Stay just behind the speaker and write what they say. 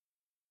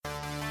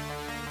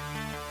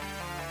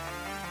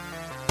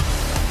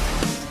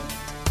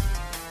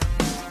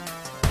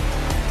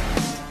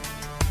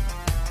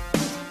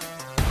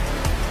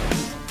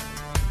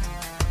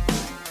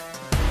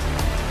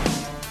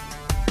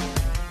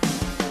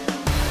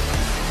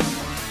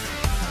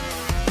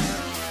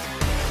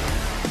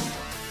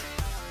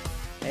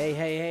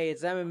Hey,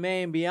 it's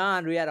MMA and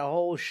Beyond. We had a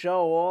whole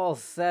show all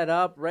set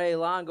up. Ray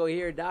Longo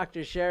here,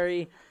 Dr.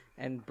 Sherry,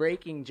 and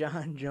breaking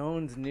Jon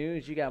Jones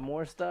news. You got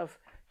more stuff?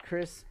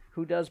 Chris,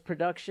 who does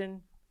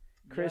production?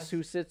 Chris,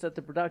 who sits at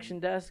the production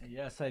desk?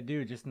 Yes, I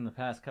do. Just in the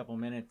past couple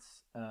minutes.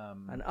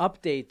 An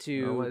update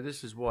to...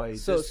 this is why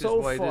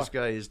far, this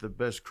guy is the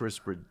best Chris,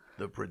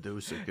 the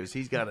producer, because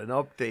he's got an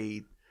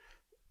update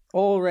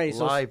already.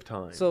 Live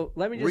time. So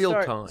let me just real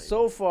start. Time.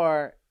 So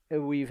far,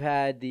 we've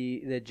had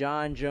the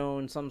Jon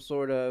Jones, some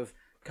sort of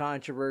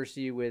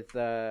controversy with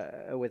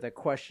a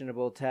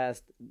questionable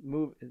test.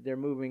 They're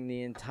moving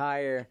the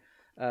entire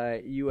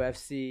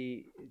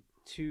UFC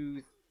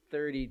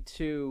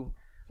 232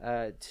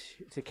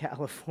 to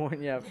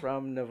California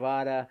from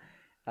Nevada.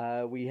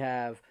 We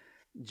have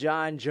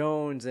Jon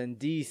Jones and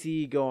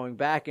DC going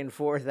back and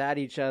forth at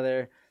each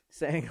other,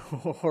 saying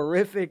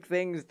horrific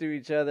things to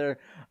each other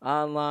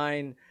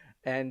online.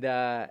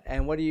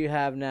 And what do you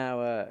have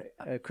now,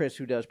 Chris,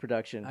 who does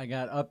production? I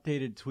got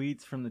updated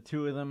tweets from the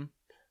two of them,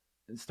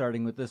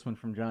 starting with this one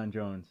from Jon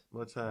Jones.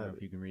 Let's I don't have know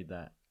if you can read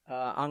that.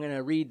 I'm going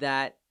to read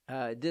that.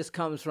 This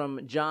comes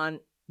from Jon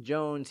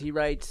Jones. He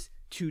writes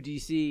to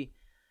DC,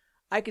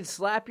 I could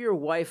slap your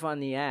wife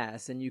on the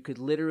ass and you could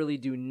literally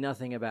do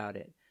nothing about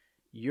it.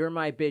 You're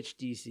my bitch,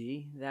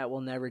 DC. That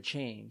will never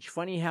change.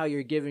 Funny how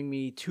you're giving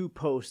me 2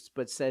 posts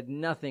but said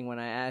nothing when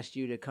I asked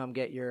you to come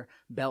get your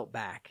belt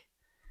back.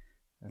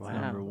 That's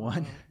Wow. number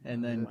one.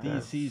 And then Wow.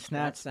 DC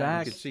snaps That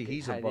back. You can see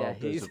he's Yeah,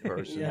 evolved as he's- a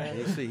person. yeah.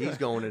 You see he's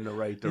going in the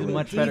right He's a direction.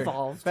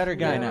 much better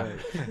guy now.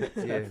 Right.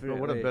 Yeah, but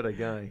what a better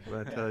guy,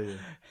 I tell you.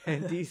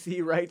 And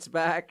DC writes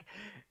back,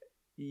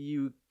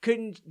 you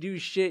couldn't do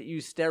shit, you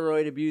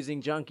steroid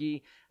abusing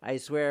junkie. I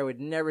swear I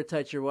would never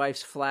touch your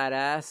wife's flat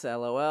ass,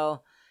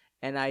 LOL.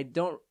 And I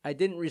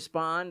didn't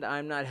respond.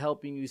 I'm not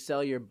helping you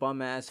sell your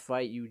bum ass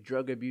fight, you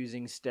drug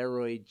abusing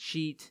steroid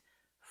cheat.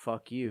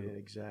 Fuck you. Yeah,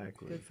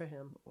 exactly. Good for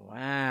him.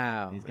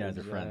 Wow. These guys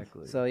are friends.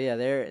 Exactly. So yeah,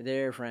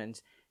 they're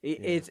friends.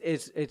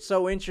 It's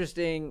so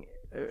interesting.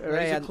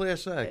 He's a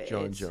class act,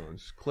 Jon it's-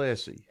 Jones.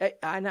 Classy.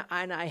 And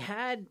I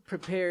had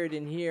prepared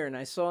in here, and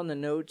I saw in the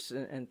notes,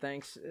 and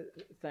thanks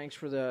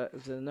for the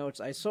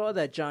notes. I saw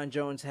that Jon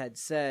Jones had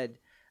said,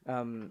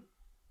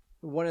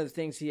 one of the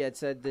things he had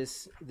said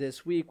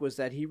this week was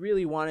that he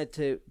really wanted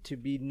to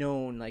be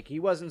known. Like, he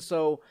wasn't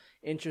so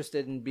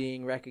interested in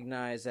being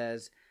recognized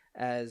as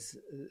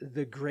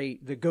the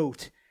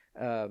GOAT.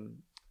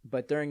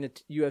 But during the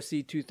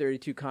UFC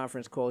 232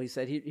 conference call, he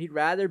said he'd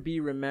rather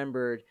be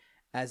remembered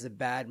as a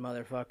bad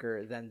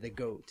motherfucker than the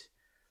GOAT.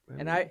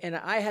 And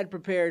I had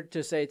prepared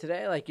to say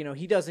today, like,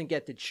 he doesn't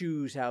get to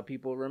choose how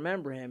people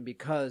remember him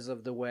because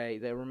of the way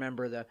they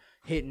remember the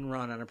hit and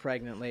run on a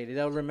pregnant lady.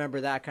 They'll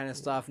remember that kind of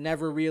stuff,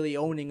 never really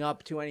owning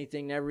up to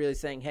anything, never really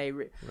saying, hey,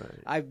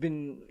 I've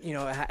been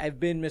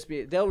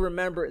misbehaved. They're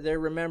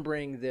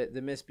remembering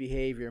the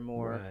misbehavior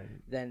more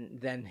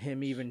than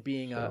him even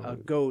being a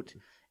GOAT.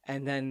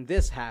 And then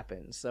this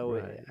happens.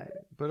 So,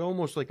 but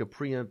almost like a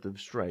preemptive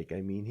strike.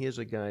 I mean, here's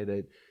a guy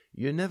that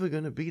you're never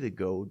going to be the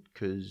GOAT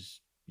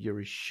because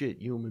you're a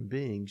shit human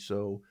being.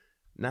 So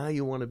now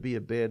you want to be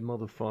a bad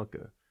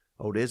motherfucker.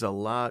 Oh, there's a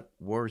lot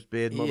worse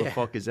bad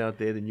motherfuckers out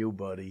there than you,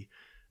 buddy.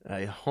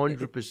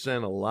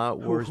 100% a lot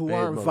worse. Who bad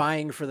aren't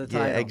vying for the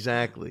title. Yeah,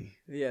 exactly.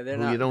 Yeah, they're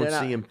who not. You don't they're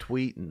see not, him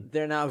tweeting.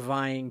 They're not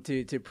vying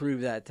to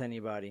prove that to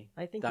anybody.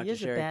 I think Dr. he is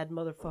Sherry. a bad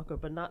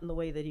motherfucker, but not in the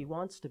way that he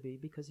wants to be,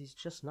 because he's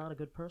just not a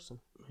good person.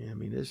 Yeah, I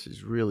mean, this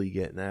is really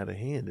getting out of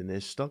hand, and they're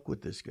stuck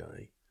with this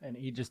guy. And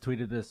he just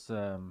tweeted this,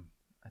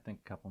 I think,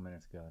 a couple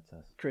minutes ago, it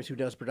says. Chris, who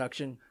does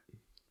production.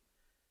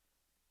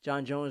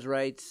 Jon Jones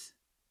writes,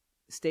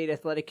 State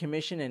Athletic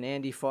Commission and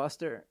Andy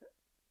Foster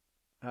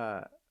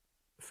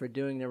for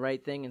doing the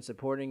right thing and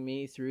supporting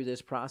me through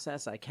this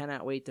process. I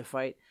cannot wait to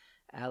fight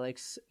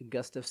Alex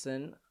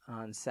Gustafsson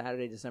on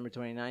Saturday, December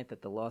 29th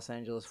at the Los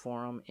Angeles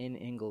Forum in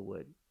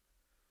Inglewood.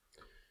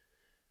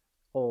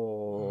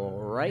 All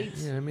right.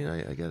 Yeah, I mean,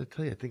 I got to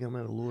tell you, I think I'm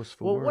at a loss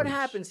for Well, words. what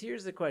happens?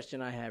 Here's the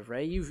question I have,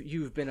 Ray.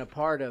 You've been a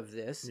part of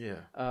this.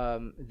 Yeah.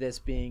 This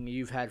being,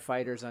 you've had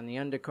fighters on the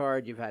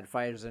undercard, you've had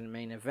fighters in the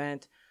main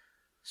event.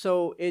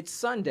 So it's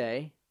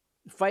Sunday,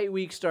 fight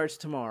week starts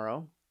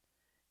tomorrow,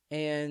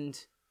 and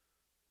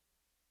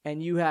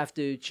you have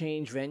to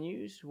change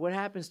venues. What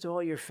happens to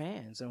all your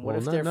fans? And what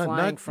if they're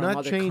flying from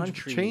other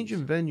countries?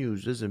 Changing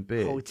venues isn't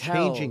bad. Hotels.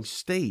 Changing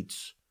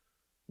states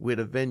where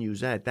the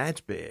venue's at,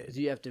 that's bad.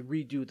 Do you have to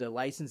redo the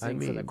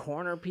licensing for the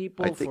corner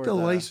people? I think the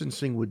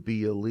licensing would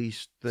be a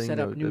least thing. Set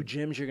up new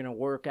gyms you're going to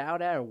work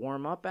out at or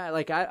warm up at.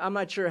 Like, I'm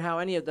not sure how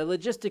any of the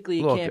logistically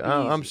it Look, can't be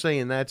I'm easy.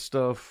 saying that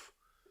stuff.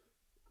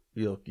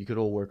 You could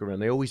all work around.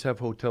 They always have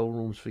hotel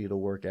rooms for you to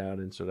work out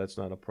in, so that's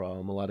not a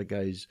problem. A lot of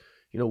guys,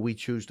 we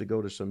choose to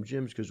go to some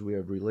gyms because we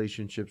have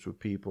relationships with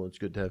people. It's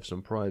good to have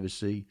some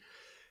privacy.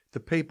 The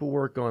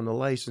paperwork on the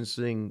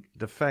licensing,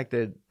 the fact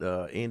that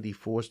Andy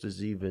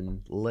Foster's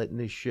even letting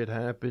this shit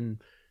happen,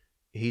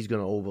 he's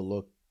going to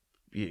overlook.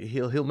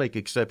 He'll make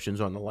exceptions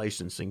on the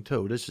licensing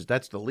too.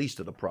 That's the least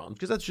of the problems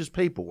because that's just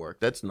paperwork.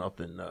 That's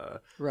nothing.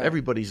 Right.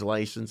 Everybody's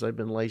licensed. I've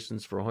been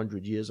licensed for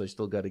 100 years. I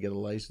still got to get a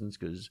license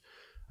because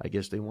I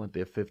guess they want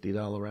their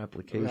 $50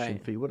 application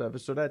Right. fee, whatever.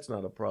 So that's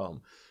not a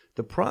problem.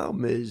 The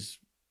problem is,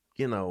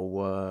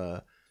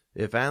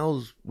 if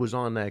Al was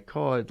on that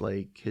card,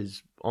 like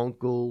his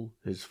uncle,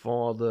 his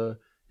father,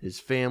 his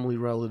family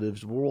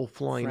relatives were all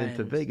flying into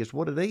Friends. Vegas,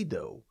 what do they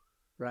do?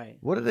 Right.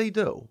 What do they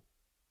do?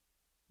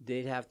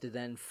 They'd have to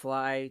then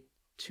fly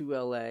to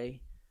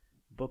L.A.,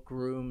 book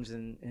rooms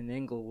in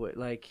Inglewood.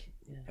 Like,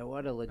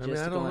 what a logistical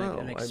I don't know. an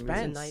I mean, It's a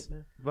expense.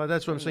 nightmare. But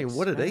that's what I'm An saying.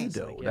 What do they expense,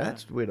 do? like, yeah.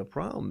 That's where the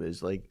problem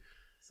is. Like,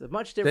 It's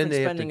much Then different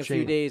they have to spending a few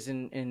change- days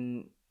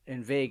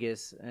in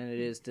Vegas than it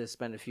is to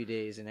spend a few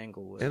days in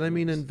Inglewood. and I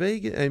mean, in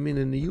Vegas,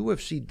 and the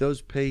UFC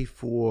does pay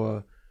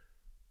for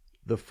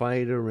the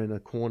fighter and a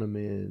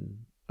cornerman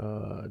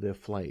their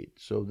flight,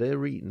 so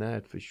they're eating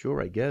that for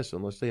sure, I guess,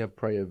 unless they have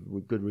prior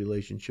good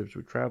relationships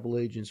with travel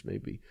agents.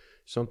 Maybe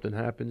something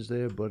happens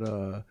there, but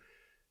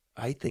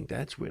I think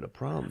that's where the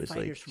problem is.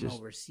 fighters Like, from just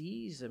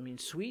overseas. I mean,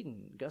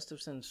 Sweden,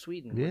 Gustafsson,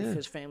 Sweden. Yeah. What if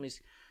his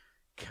family's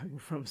coming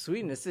from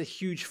Sweden? It's a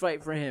huge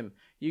fight for him.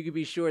 You could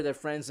be sure that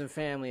friends and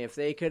family, if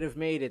they could have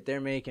made it,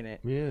 they're making it.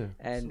 yeah.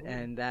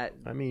 And that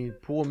I mean,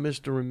 poor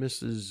Mr. and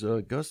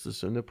Mrs.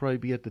 Gustafson, they'll probably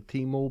be at the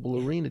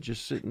T-Mobile Arena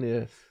just sitting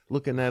there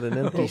looking at an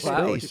empty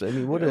Wow. space. I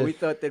mean, what we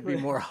thought there'd be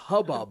more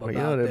hubbub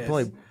about they're this.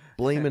 probably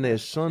blaming their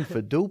son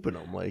for duping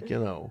them. Like,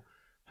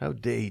 how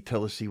dare he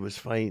tell us he was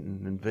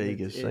fighting in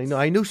Vegas?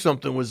 I knew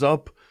something was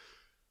up.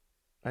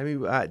 I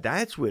mean,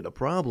 that's where the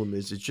problem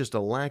is. It's just a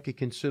lack of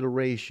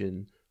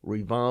consideration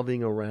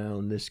revolving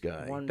around this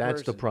guy. One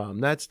That's the person. problem.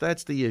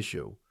 That's the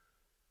issue.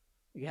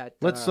 You got,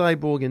 Let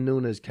Cyborg and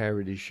Nunes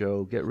carry the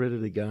show. Get rid of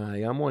the guy.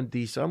 I'm with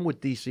DC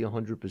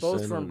 100%.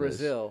 both from on this.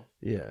 Brazil.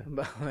 Yeah.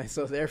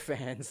 So they're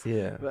fans.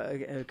 Yeah.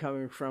 But,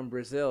 coming from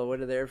Brazil,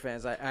 what are their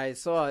fans? I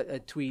saw a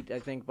tweet, I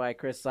think, by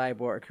Chris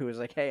Cyborg, who was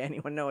like, "Hey,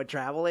 anyone know a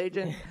travel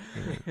agent?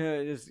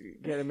 Just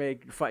gotta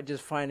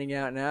just finding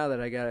out now that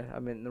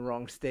I'm in the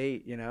wrong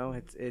state.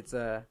 It's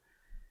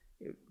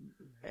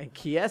and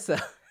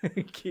Chiesa,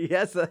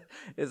 Chiesa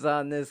is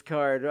on this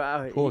card.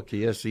 Wow, Poor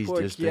Chiesi's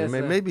Poor just Chiesa.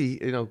 maybe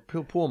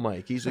poor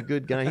Mike. He's a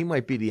good guy. He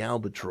might be the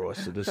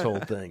albatross of this whole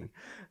thing.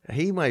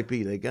 He might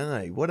be the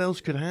guy. What else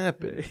could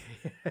happen?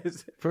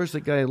 First, the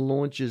guy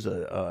launches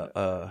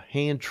a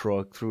hand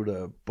truck through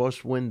the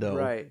bus window.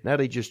 Right. Now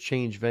they just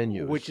change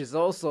venues. which is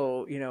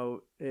also,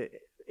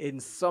 in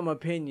some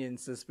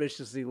opinions,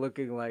 suspiciously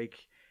looking like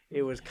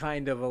it was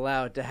kind of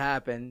allowed to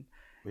happen.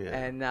 Yeah.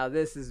 And now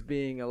this is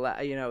being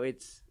allowed.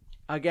 It's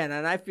again,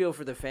 and I feel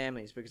for the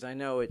families because I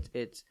know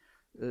it's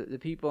the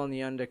people on the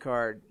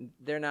undercard.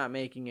 They're not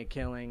making a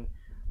killing.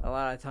 A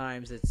lot of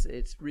times,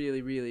 it's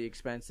really, really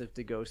expensive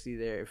to go see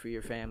there for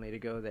your family to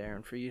go there,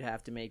 and for you to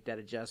have to make that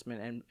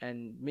adjustment.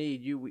 And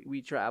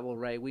we travel,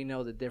 right? We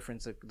know the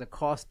difference, the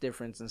cost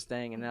difference in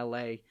staying in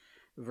L.A.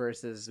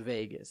 versus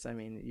Vegas. I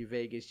mean,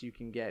 Vegas, you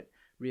can get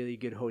really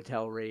good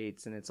hotel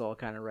rates, and it's all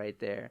kind of right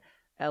there.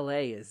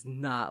 LA is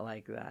not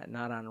like that,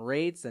 not on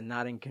rates and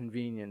not in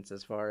convenience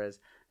as far as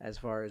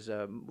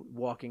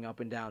walking up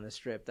and down the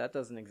strip. That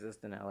doesn't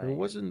exist in LA. And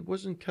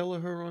wasn't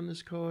Kelleher on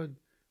this card?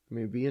 I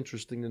mean, it'd be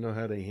interesting to know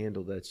how they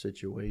handled that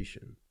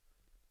situation.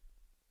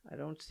 I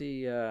don't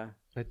see. I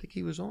think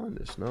he was on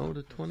this. No,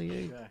 the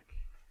 28th.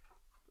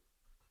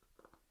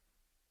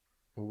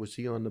 Or was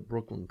he on the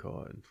Brooklyn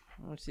card?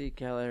 I don't see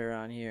Kelleher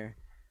on here.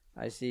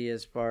 I see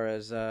as far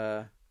as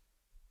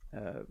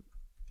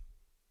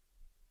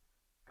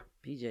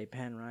PJ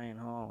Penn, Ryan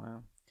Hall,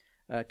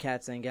 wow.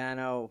 Kat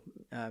Zingano,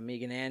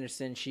 Megan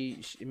Anderson.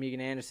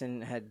 Megan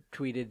Anderson had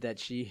tweeted that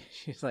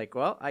she's like,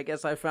 well, I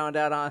guess I found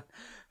out on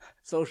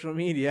social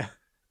media.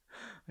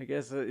 I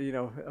guess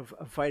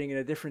fighting in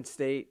a different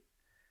state.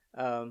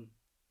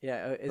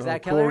 Is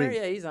that Kelleher? Corey-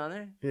 Yeah, he's on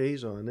there. Yeah,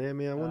 he's on there.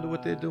 Man, I wonder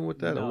what they're doing with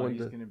that. No, I wonder.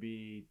 he's going to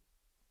be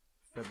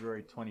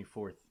February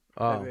 24th.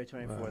 February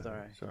 24th, all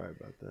right. Sorry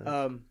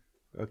about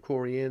that.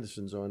 Corey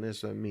Anderson's on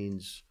this. That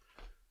means,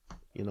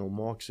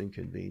 Mark's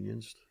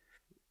inconvenienced.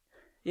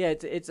 Yeah,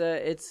 it's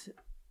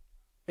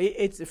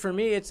for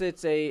me.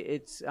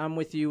 It's I'm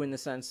with you in the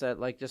sense that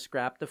like just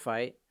scrap the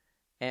fight,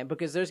 and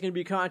because there's going to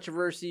be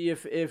controversy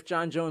if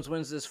John Jones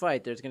wins this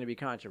fight, there's going to be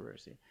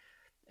controversy,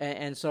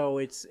 and so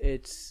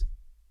it's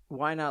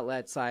why not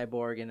let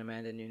Cyborg and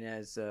Amanda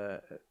Nunes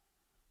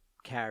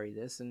carry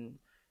this and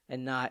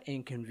not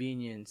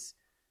inconvenience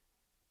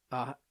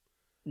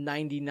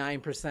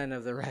 99%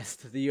 of the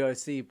rest of the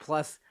UFC.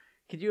 Plus,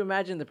 could you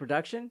imagine the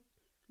production?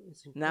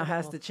 It's Now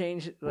has incredible. to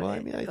change. Well, I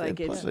mean, I like think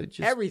it's plus I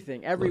just-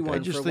 everything, everyone. I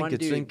just for think one it's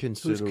dude who's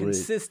inconsiderate.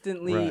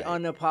 consistently Right.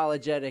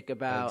 unapologetic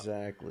about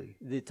Exactly.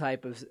 the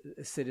type of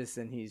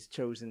citizen he's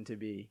chosen to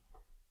be.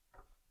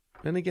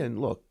 And again,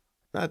 look,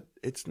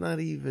 it's not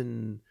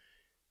even.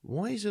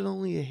 Why is it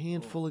only a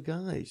handful of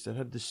guys that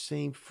have the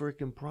same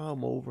freaking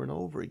problem over and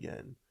over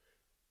again?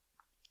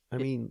 I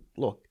mean,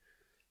 look,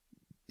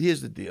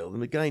 here's the deal.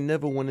 The guy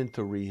never went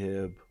into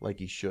rehab like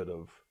he should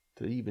have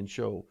to even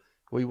show.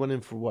 Well, he went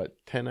in for what,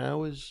 10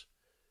 hours?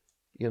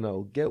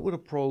 Get with a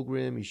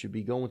program. You should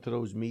be going to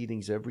those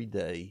meetings every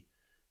day.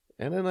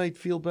 And then I'd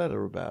feel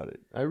better about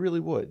it. I really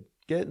would.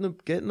 Get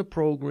in the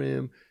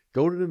program,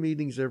 Go to the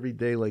meetings every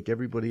day like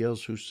everybody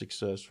else who's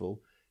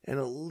successful, and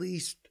at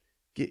least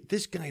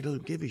this guy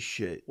doesn't give a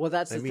shit. Well,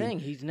 that's I the mean, thing.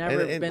 He's never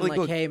and been like, like,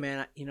 look, hey,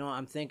 man,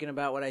 I'm thinking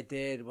about what I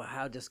did,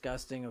 how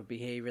disgusting of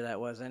behavior that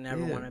was. I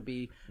never Yeah. want to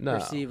be No.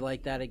 perceived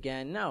like that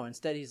again. No,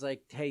 instead he's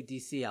like, hey,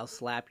 DC, I'll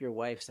slap your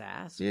wife's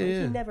ass. Yeah, He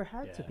yeah. never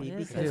had to be Yeah.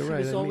 because Yeah, he right.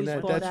 was I mean, always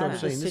brought that's what out I'm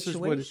of the saying. This is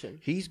what situation.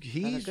 he's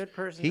And a good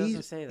person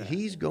doesn't say that.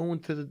 He's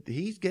going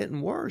he's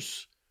getting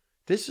worse.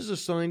 This is a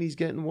sign he's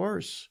getting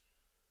worse.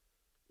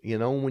 You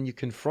know, when you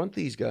confront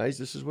these guys,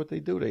 this is what they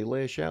do. They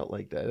lash out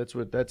like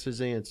that. That's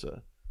his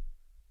answer.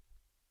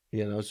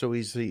 You know, so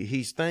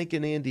he's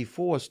thanking Andy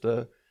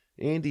Forster.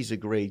 Andy's a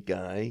great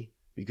guy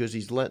because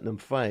he's letting him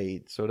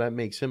fight, so that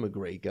makes him a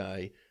great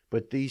guy.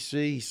 But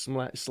DC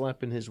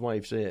slapping his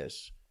wife's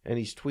ass, and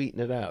he's tweeting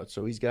it out.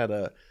 So he's got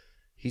to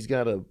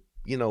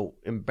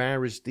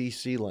embarrass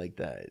DC like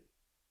that.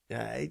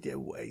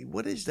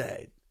 What is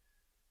that?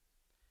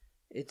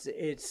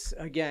 It's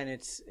again,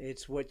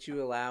 it's what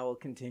you allow will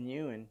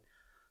continue,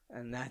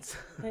 and that's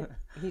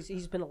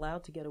He's been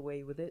allowed to get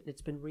away with it.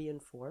 It's been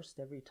reinforced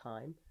every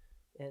time.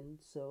 And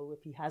so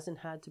if he hasn't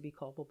had to be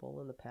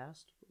culpable in the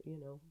past,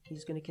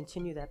 he's going to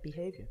continue that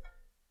behavior.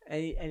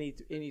 and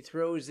he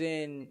throws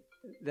in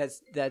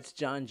that's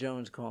John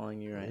Jones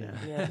calling you right now.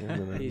 Yeah.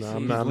 He's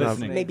I'm not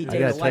listening. Maybe I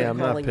Dana gotta tell you, White I'm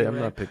calling you,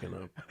 not right? picking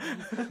up.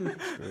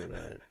 Screw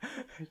that.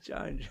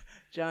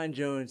 John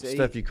Jones.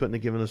 Steph, you couldn't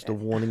have given us the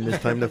warning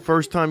this time. The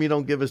first time you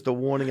don't give us the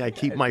warning, I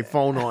keep my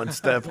phone on,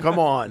 Steph. Come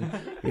on.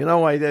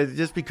 I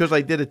just because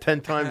I did it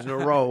 10 times in a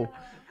row,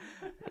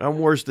 I'm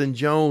worse than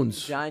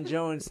Jones. John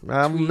Jones.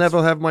 I'll tweets-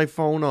 never have my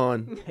phone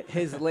on.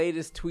 His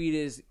latest tweet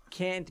is,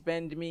 "Can't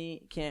bend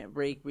me, can't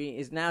break me."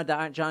 Is now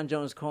John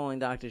Jones calling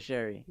Dr.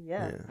 Sherry.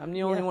 Yeah. I'm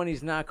the only one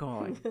he's not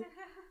calling.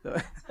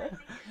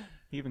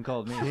 He even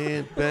called me.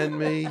 Can't bend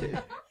me,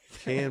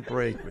 can't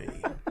break me.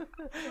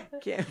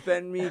 Can't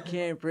bend me,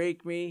 can't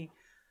break me.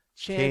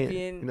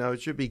 Champion. No,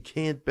 it should be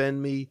can't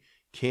bend me,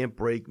 can't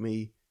break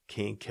me,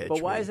 can't catch me.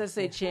 But why does that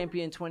say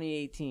champion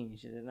 2018?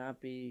 Should it not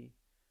be?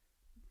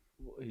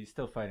 He's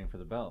still fighting for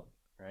the belt,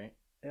 right?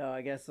 Oh,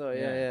 I guess so.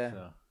 Yeah.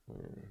 So.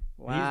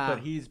 Wow.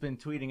 He's been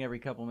tweeting every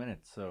couple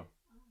minutes, so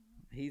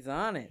He's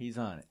on it. he's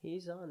on it.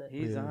 He's on it.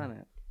 He's on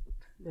it.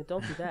 No,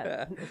 don't do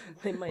that.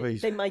 They might Well,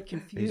 they might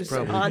confuse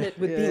probably- on it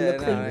with being Yeah, a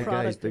no, clean the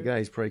product. The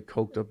guy's probably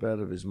coked up out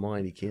of his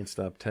mind. He can't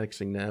stop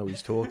texting now.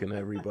 He's talking to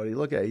everybody.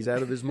 Look at, he's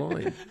out of his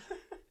mind.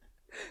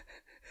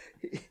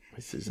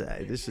 This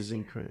is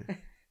incredible.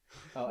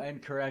 Oh,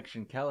 and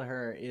correction,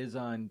 Kelleher is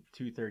on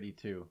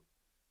 232.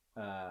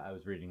 I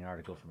was reading an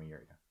article from a year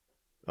ago.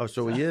 Oh,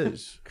 so he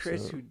is.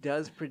 Chris, So- who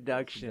does She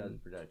production. does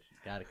production.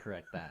 Got to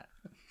correct that.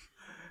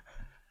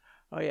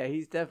 Oh yeah,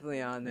 he's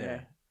definitely on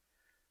there.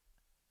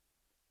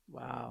 Yeah.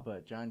 Wow.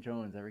 But John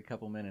Jones, every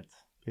couple minutes.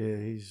 Yeah,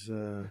 he's.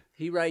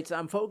 He writes,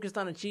 "I'm focused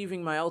on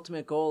achieving my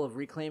ultimate goal of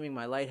reclaiming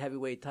my light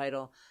heavyweight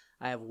title.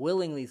 I have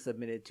willingly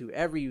submitted to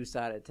every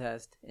USADA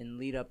test in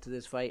lead up to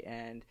this fight,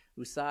 and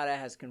USADA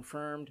has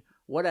confirmed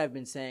what I've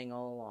been saying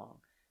all along,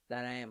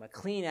 that I am a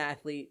clean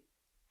athlete.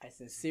 I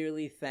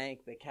sincerely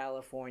thank the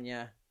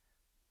California."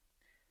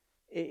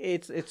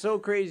 It's so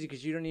crazy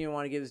because you don't even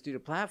want to give this dude a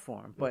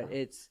platform, but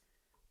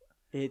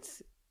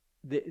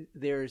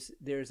there's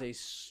a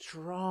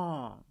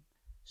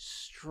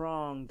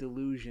strong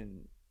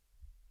delusion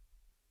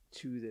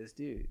to this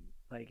dude.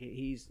 Like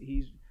he's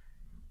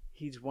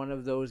one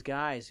of those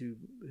guys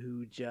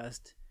who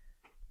just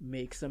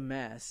makes a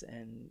mess,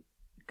 and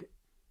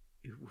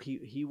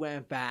he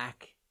went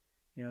back.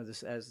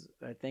 This, as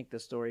I think the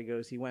story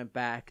goes, he went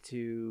back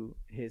to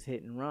his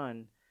hit and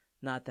run,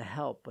 not to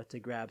help, but to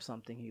grab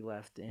something he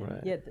left in. Right.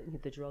 Yeah,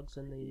 the drugs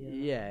and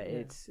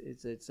the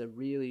It's a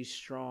really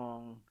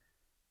strong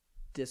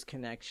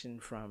disconnection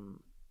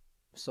from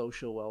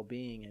social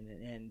well-being,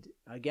 and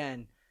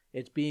again,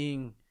 it's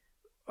being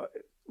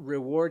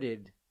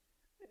rewarded.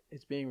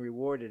 It's being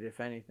rewarded, if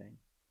anything.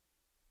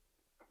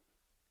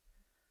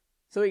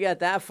 So we got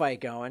that fight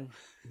going.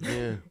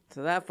 Yeah.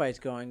 So that fight's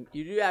going.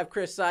 You do have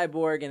Chris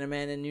Cyborg and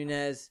Amanda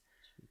Nunes.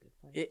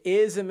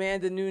 Is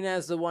Amanda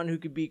Nunes the one who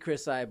could beat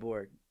Chris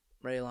Cyborg?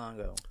 Ray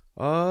Longo.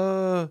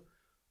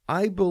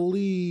 I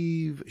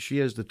believe she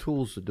has the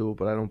tools to do it,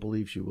 but I don't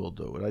believe she will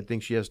do it. I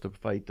think she has to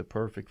fight the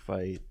perfect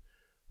fight,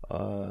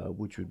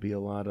 which would be a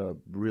lot of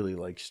really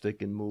like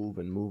stick and move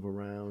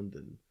around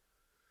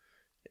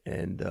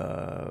and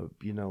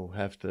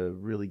have to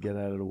really get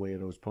out of the way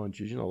of those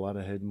punches. A lot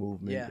of head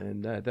movement, Yeah.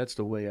 and that's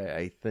the way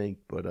I think.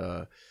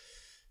 But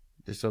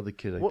this other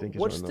kid, I think, is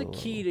What's on the another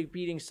key level. to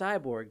beating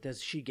Cyborg?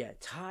 Does she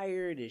get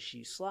tired? Is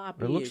she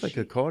sloppy? It looks Is like she...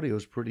 her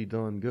cardio's pretty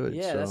darn good.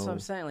 Yeah, that's what so- I'm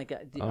saying. Like,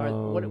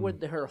 what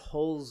would her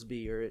holes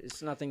be, or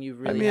it's nothing you've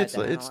really? I mean, had it's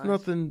to it's analyze?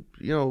 nothing.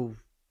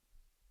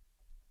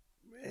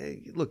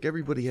 Hey, look,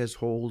 everybody has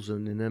holes,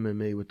 and in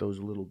MMA with those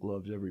little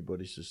gloves,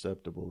 everybody's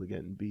susceptible to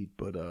getting beat.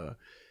 But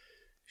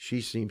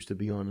she seems to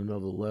be on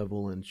another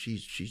level, and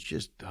she's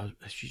just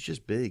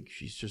big.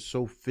 She's just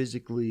so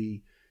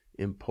physically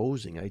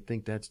imposing. I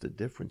think that's the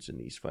difference in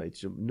these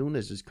fights.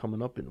 Nunes is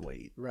coming up in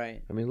weight.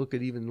 Right. I mean, look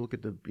at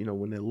the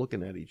when they're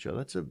looking at each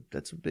other.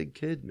 That's a big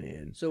kid,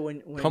 man. So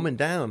when coming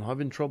down,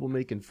 having trouble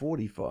making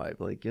 45,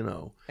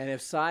 And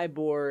if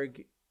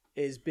Cyborg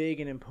is big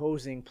and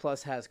imposing,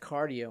 plus has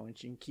cardio and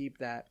can keep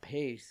that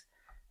pace,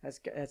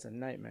 that's a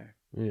nightmare.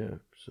 Yeah.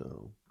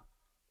 So,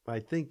 I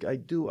think I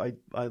do. I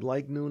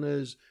like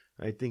Nunes.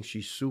 I think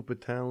she's super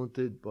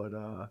talented, but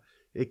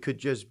it could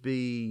just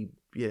be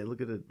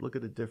Look at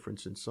the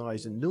difference in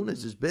size, and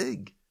Nunes is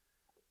big.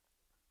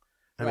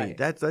 I mean,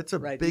 that's a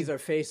right. big. These are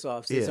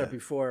face-offs. These are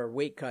before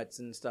weight cuts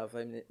and stuff.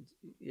 I mean,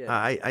 yeah.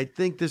 I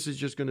think this is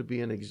just going to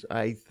be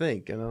I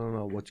think, and I don't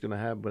know what's going to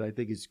happen, but I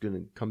think it's going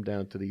to come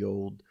down to the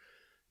old,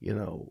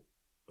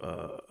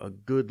 a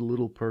good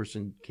little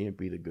person can't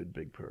beat a good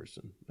big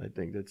person. I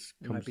think that's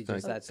might be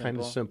just that kind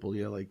of simple.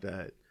 simple, like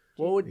that.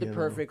 What would the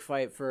perfect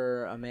fight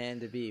for a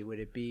man to be? Would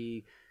it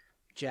be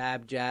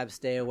jab,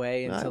 stay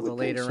away until the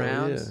later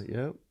rounds?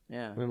 Yeah.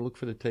 I'm gonna look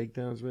for the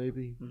takedowns,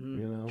 maybe.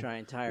 Try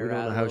and tire her out. We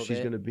don't know how she's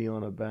bit. gonna be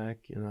on her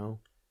back,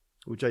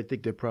 which I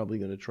think they're probably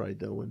gonna try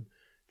doing,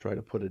 try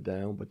to put her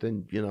down. But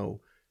then,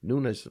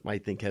 Nunes, I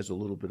think, has a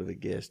little bit of a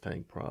gas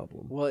tank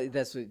problem. Well,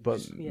 that's what.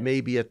 But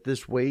maybe at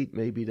this weight,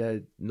 maybe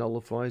that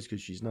nullifies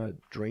because she's not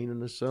draining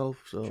herself.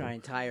 So try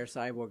and tire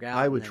Cyborg out.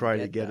 I would try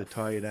to get her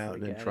tired out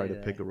and then try to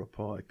pick her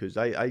apart because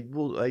I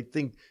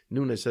think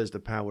Nunes has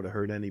the power to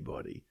hurt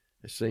anybody.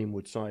 The same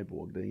with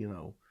Cyborg. Do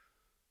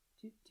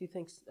you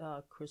think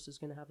Chris is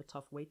going to have a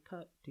tough weight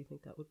cut? Do you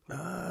think that would play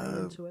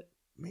into it?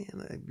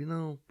 Man,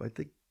 I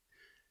think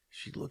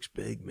she looks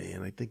big,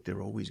 man. I think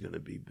they're always going to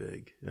be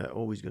big. They're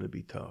always going to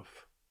be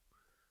tough.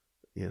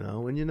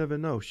 And you never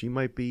know. She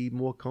might be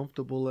more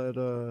comfortable at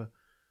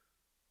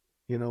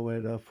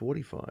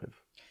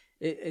 45.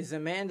 Is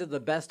Amanda the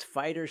best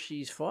fighter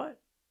she's fought?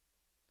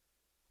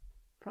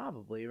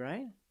 Probably,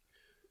 right?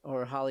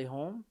 Or Holly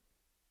Holm?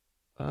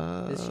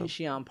 Is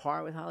she on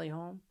par with Holly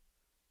Holm?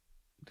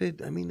 They're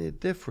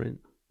different.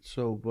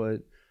 So,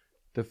 but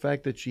the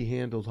fact that she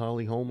handled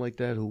Holly Holm like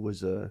that, who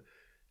was a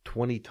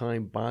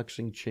 20-time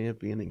boxing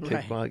champion in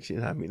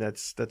kickboxing,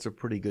 that's a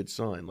pretty good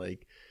sign.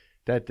 Like,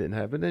 that didn't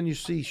happen. Then you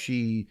see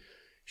she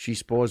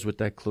spars with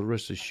that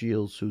Clarissa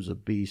Shields, who's a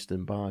beast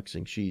in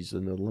boxing. She's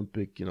an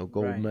Olympic,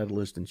 gold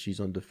medalist, and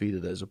she's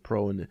undefeated as a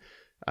pro. And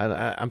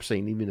I'm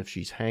saying even if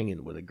she's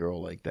hanging with a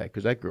girl like that,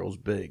 because that girl's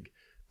big,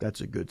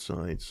 that's a good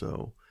sign.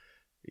 So,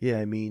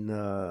 yeah,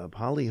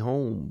 Holly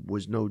Holm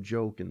was no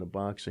joke in the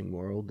boxing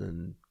world,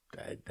 and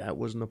that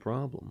wasn't a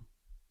problem,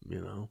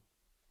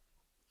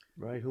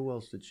 Right? Who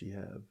else did she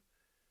have?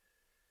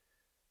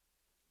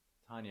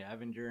 Tanya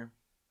Evinger.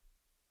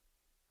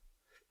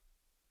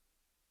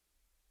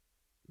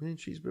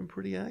 She's been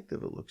pretty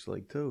active, it looks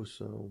like, too.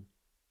 So,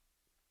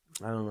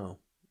 I don't know.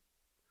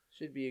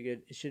 Should be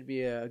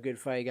a good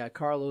fight. You got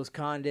Carlos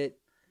Condit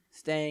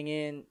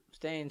staying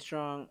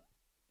strong.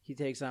 He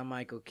takes on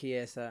Michael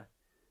Chiesa.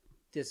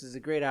 This is a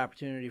great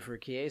opportunity for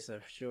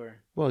Chiesa, for sure.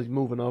 Well, he's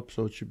moving up,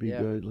 so it should be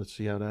good. Let's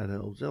see how that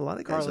helps. A lot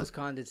of guys. Carlos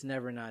Condit's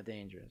never not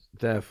dangerous.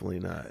 Definitely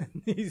not.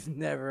 He's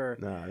never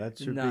that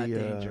should not be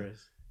dangerous.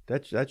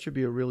 That should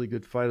be a really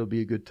good fight. It'll be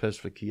a good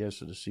test for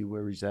Chiesa to see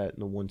where he's at in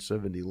the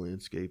 170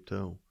 landscape,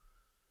 too.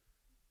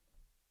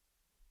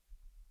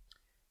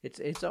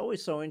 It's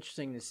always so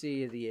interesting to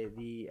see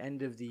the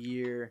end of the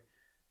year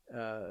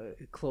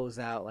close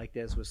out like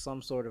this with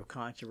some sort of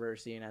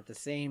controversy, and at the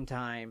same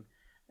time,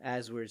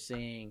 as we're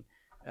seeing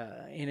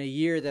in a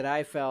year that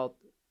I felt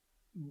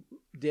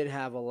did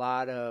have a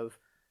lot of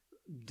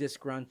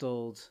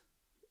disgruntled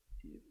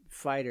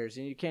fighters,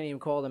 and you can't even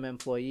call them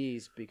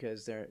employees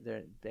because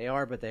they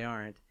are, but they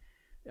aren't.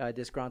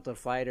 Disgruntled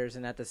fighters,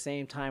 and at the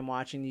same time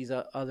watching these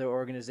other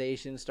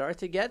organizations start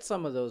to get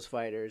some of those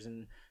fighters,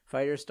 and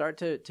fighters start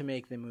to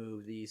make the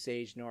move. The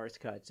Sage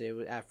Northcutts.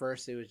 At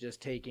first it was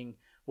just taking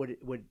what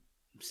would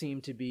seem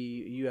to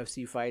be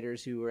UFC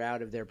fighters who were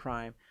out of their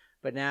prime,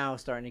 but now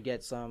starting to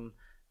get some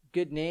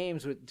good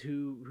names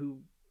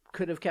who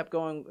could have kept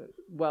going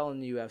well in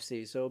the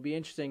UFC. So it'll be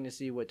interesting to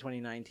see what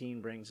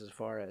 2019 brings as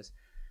far as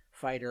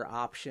fighter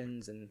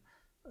options and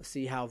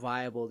see how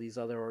viable these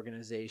other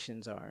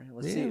organizations are.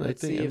 Let's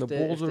see if the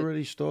ball's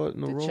already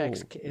starting to roll.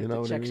 Checks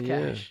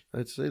cash. Yeah,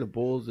 let's say the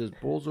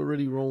ball's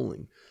already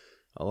rolling.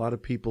 A lot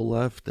of people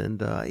left,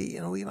 and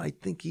I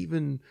think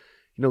even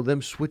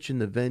them switching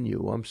the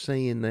venue. I'm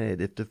saying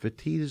that if the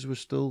Fertittas were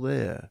still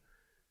there,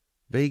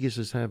 Vegas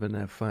is having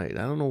that fight.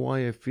 I don't know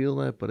why I feel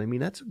that, but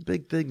that's a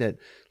big thing. That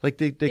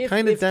they're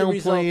kind of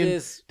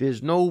downplaying.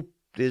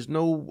 There's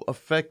no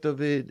effect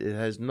of it. It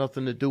has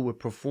nothing to do with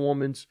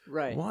performance.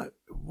 Right.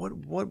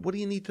 What do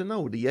you need to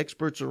know? The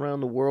experts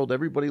around the world,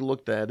 everybody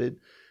looked at it.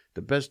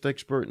 The best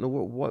expert in the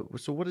world.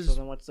 So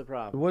then what's the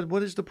problem?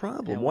 What is the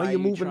problem? And why are you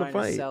moving the trying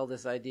fight? To sell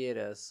this idea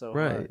to us so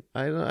right.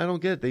 hard? I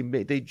don't get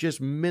it. They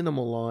just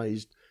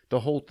minimalized the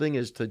whole thing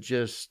as to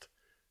just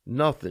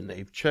nothing.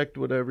 They've checked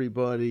with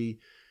everybody.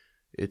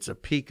 It's a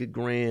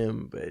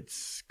picogram.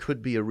 It's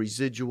could be a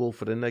residual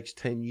for the next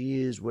 10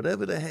 years.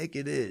 Whatever the heck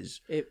it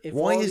is. If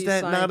why all is these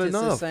that not scientists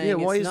are enough? saying Yeah,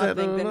 why it's is that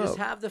nothing, not then enough? just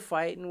have the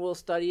fight and we'll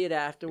study it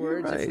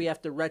afterwards. You're right. If we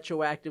have to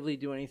retroactively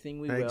do anything,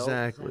 we will.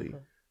 Exactly.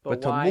 But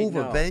But to why? move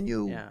a No.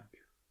 venue? Yeah.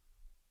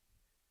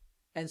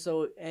 And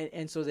so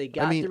they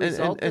got I mean, the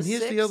result. and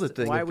here's the other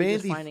thing. Why are If we Andy,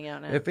 just finding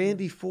out now? if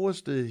Andy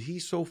Foster,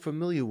 he's so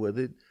familiar with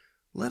it,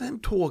 let him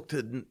talk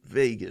to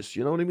Vegas.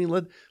 You know what I mean?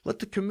 Let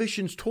the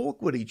commissions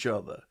talk with each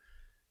other.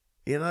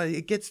 You know,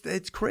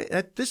 it's crazy.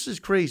 This is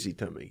crazy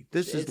to me.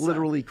 This is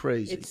literally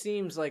crazy. It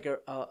seems like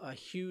a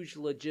huge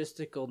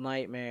logistical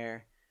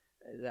nightmare.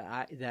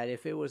 That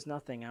if it was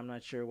nothing, I'm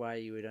not sure why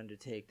you would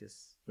undertake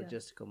this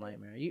logistical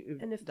nightmare.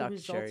 And if the Dr.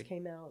 results Sherry.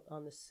 came out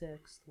on the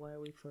 6th, why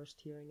are we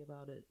first hearing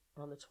about it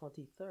on the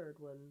 23rd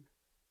when,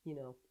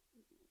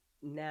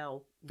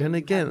 now And you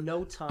again, have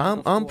no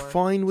time I'm before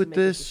fine to with make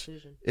a this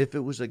decision. if it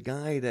was a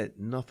guy that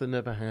nothing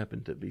ever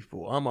happened to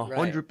before. I'm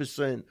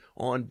 100%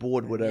 on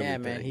board with everything. Yeah,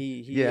 man,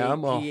 he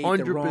I'm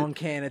ate the wrong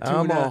can of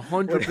tuna.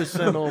 I'm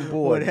 100% on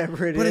board.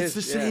 Whatever it but is, it's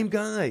the same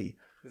guy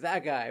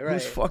That guy, right?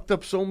 who's fucked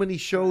up so many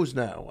shows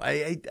now.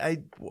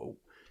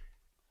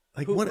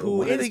 Who when are they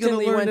going to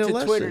instantly learn went their to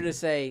lesson? Twitter to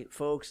say,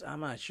 folks,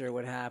 I'm not sure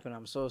what happened.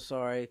 I'm so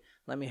sorry.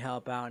 Let me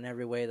help out in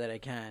every way that I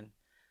can.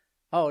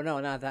 Oh, no,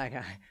 not that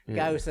guy. The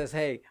guy who says,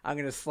 hey, I'm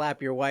going to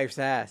slap your wife's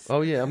ass.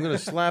 Oh, yeah, I'm going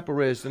to slap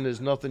her ass and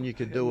there's nothing you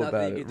can do Nothing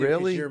about you it. can do 'cause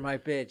Really? you're my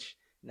bitch.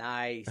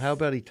 Nice. How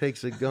about he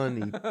takes a gun,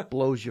 he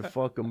blows your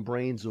fucking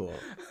brains off?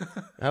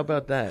 How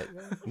about that?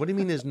 What do you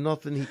mean there's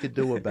nothing he could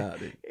do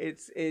about it?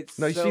 It's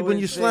Now, you so see, when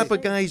you insane. slap a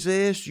guy's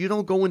ass, you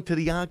don't go into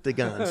the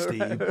octagon,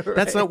 Steve.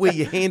 That's not where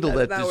you handle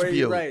That's that not where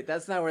dispute. right.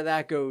 That's not where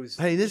that goes.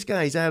 Hey, this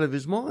guy's out of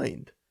his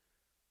mind.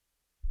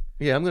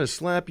 Yeah, I'm going to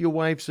slap your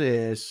wife's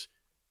ass,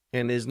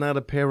 and there's not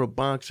a pair of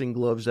boxing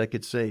gloves that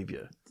could save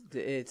you.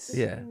 It's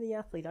Yeah. And the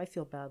athlete I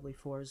feel badly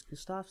for is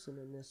Gustafsson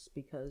in this,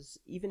 because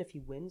even if he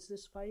wins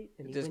this fight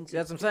and he wins,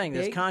 that's what I'm saying.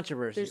 There's big,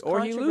 controversy, there's or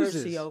controversy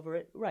he loses. over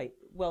it. Right.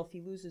 Well, if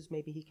he loses,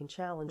 maybe he can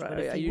challenge. Right. But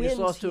if he You wins,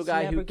 just lost to a he's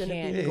guy who never gonna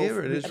can't be Yeah,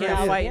 here it is, can't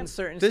right fight here. in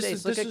certain This states.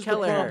 is Look this at is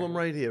Kelleher. the problem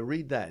right here.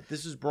 Read that.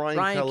 This is Brian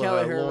Kelleher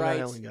Kelleher, Long writes,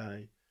 Island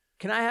guy.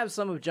 Can I have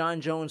some of John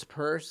Jones'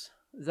 purse,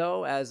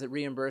 though, as a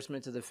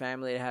reimbursement to the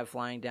family to have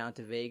flying down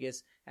to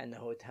Vegas and the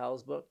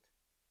hotels booked?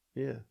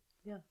 Yeah.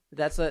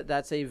 That's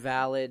a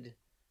valid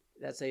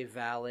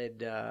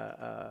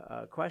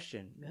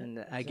question.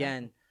 And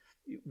again,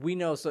 we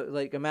know, so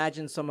like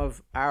imagine some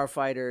of our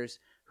fighters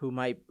who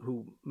might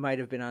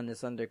have been on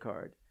this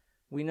undercard.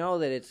 We know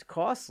that it's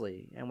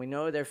costly, and we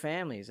know their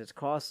families. It's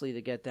costly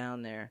to get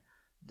down there.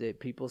 The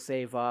people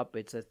save up.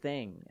 It's a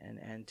thing,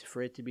 and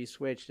for it to be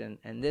switched,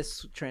 and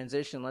this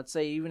transition. Let's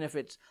say even if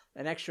it's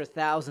an extra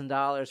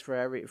 $1,000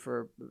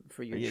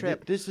 for your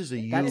trip. This is a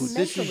That huge. is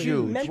This is mentally-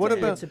 huge. mentally What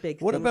about it's a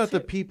big what thing, about the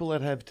too. people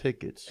that have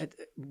tickets?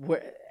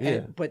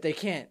 But they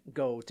can't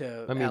go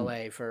to I mean-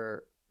 LA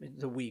for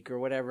the week or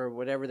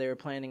whatever they were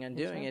planning on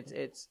doing.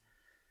 It's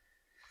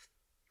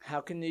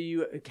how can the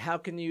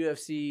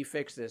UFC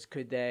fix this?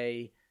 Could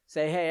they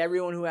say, hey,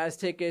 everyone who has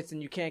tickets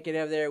and you can't get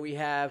out there, we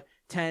have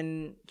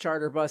 10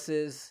 charter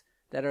buses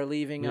that are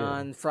leaving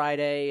on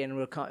Friday, and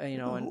we'll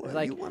and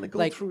like you want to go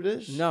like, through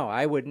this? No,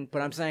 I wouldn't.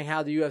 But I'm saying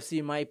how the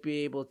UFC might be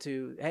able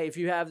to. Hey, if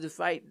you have the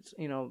fight,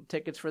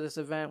 tickets for this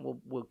event,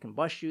 we can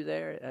bus you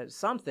there.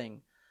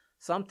 Something,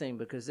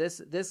 because this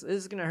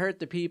is going to hurt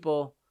the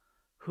people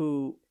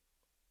who,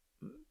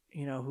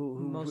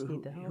 who Most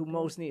need the help, who yeah.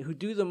 most need, who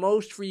do the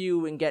most for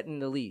you and getting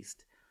the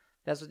least.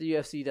 That's what the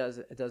UFC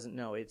doesn't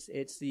know. It's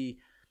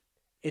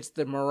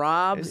the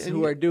Marabs And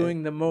who are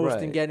doing the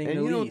most and getting and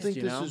the you don't least. think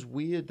you this know is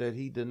weird that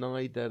he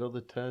denied that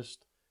other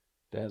test?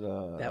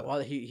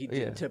 That he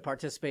did to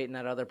participate in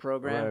that other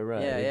program.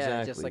 Right, yeah,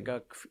 exactly. just like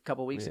a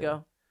couple weeks Yeah.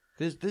 ago.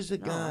 There's a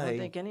No, guy. I don't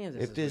think any of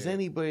this If is there's weird.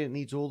 anybody that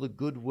needs all the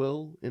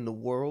goodwill in the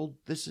world,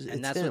 it's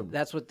him.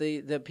 That's what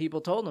the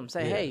people told him.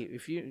 Say, hey,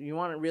 if you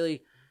want to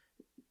really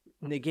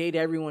negate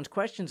everyone's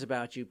questions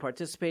about you,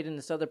 participate in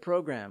this other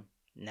program.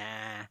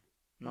 Nah,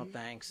 no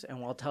thanks,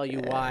 and we'll tell you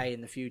why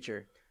in the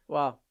future.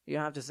 Well, you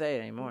don't have to say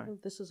it anymore. Well,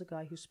 this is a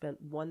guy who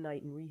spent one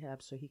night in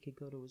rehab so he could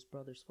go to his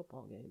brother's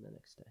football game the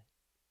next day.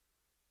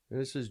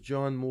 This is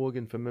John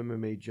Morgan from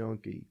MMA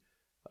Junkie.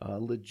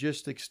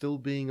 Logistics still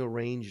being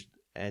arranged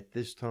at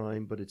this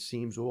time, but it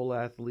seems all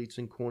athletes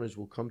and corners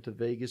will come to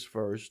Vegas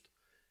first.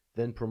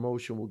 Then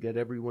promotion will get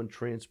everyone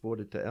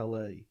transported to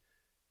LA.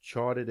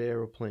 Chartered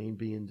airplane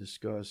being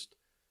discussed,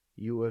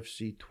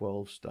 UFC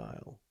 12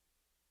 style.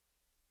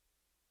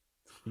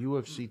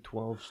 UFC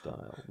 12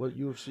 style. What,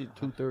 UFC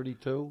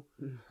 232?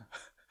 So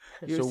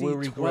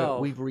UFC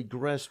 12. we've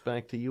regressed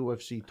back to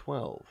UFC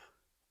 12.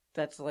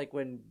 That's like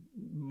when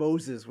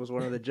Moses was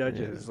one of the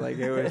judges. Like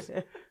it was.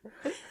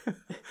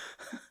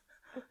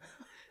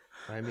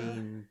 I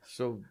mean,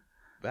 so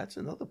that's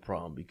another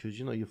problem because,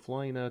 you're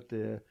flying out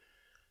there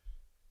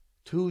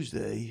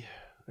Tuesday.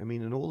 I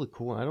mean, in all the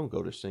I don't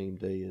go the same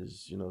day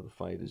as, the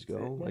fighters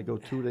go. I go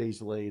 2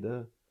 days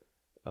later.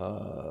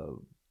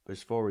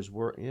 as far as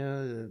work,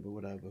 yeah,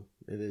 whatever.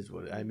 It is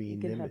what I mean. You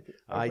can them- have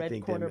a I red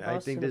think corner them- I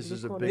bus think and a this blue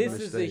is a corner big bus.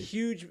 This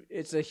mistake.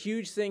 it's a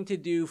huge thing to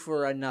do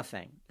for a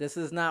nothing. This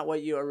is not what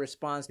a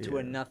response to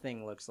a Yeah.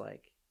 nothing looks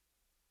like.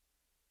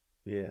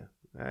 Yeah,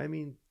 I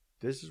mean,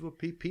 this is what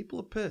people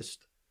are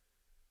pissed.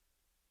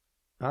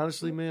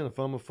 Honestly, man, if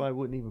I'm a fight, I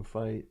wouldn't even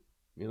fight.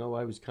 You know,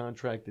 I was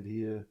contracted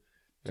here.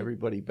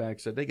 Everybody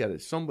backs it. They got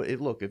it. Somebody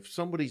look. If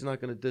somebody's not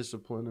going to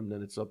discipline them,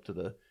 then it's up to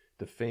the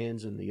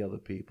fans and the other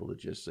people to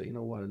just say, you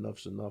know what,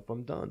 enough's enough.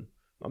 I'm done.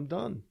 I'm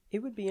done. It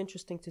would be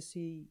interesting to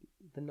see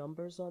the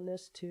numbers on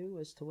this too,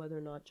 as to whether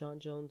or not John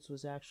Jones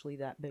was actually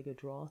that big a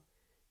draw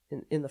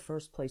in the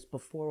first place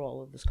before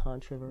all of this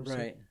controversy.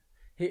 Right.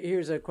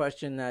 Here's a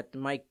question that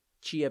Mike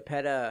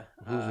Chiappetta.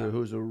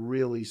 Who's a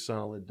really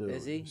solid dude.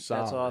 Is he?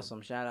 Solid. That's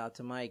awesome. Shout out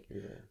to Mike.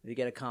 Yeah. You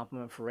get a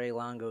compliment for Ray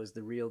Longo is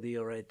the real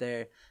deal right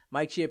there.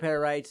 Mike Chiappetta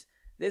writes,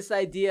 this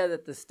idea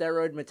that the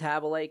steroid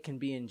metabolite can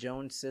be in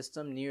Jones'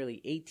 system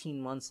nearly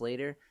 18 months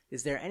later,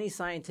 is there any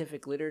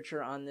scientific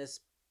literature on this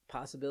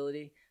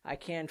possibility? I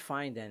can't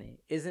find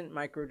any. Isn't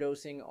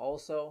microdosing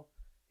also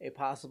a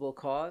possible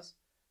cause?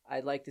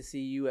 I'd like to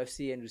see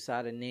UFC and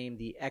USADA name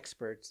the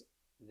experts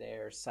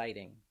they're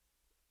citing.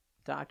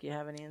 Doc, you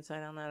have any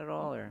insight on that at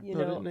all? Or You No,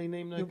 know, didn't they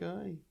name that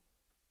guy?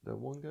 That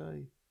one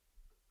guy?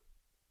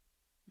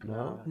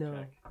 No.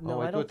 no, Oh,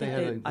 I I don't thought they think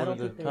had they. one I don't of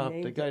the think they top.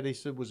 named The guy they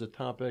said was a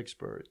top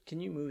expert.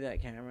 can you move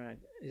that camera?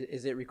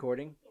 Is it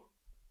recording?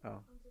 Oh.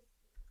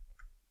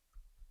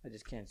 I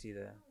just can't see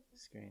the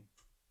screen.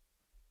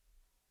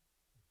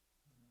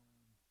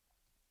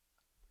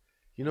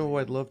 You know who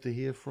I'd love to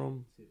hear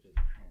from?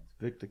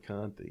 Victor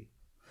Conti.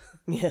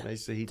 Yeah, They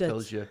say he That's-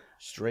 tells you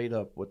straight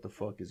up what the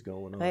fuck is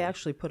going on. I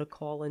actually put a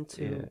call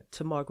into Yeah.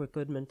 to Margaret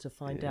Goodman to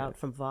find Yeah. out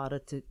from VADA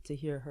to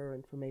hear her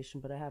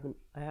information, but I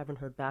haven't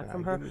heard back Nah,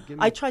 from her. give me-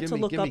 I tried give to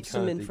me- look give me up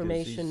some Conti, 'cause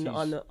information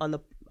he's- on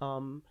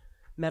the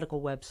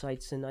medical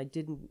websites, and I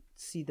didn't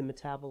see the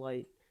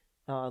metabolite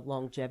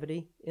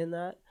longevity in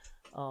that.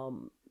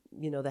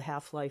 The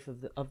half life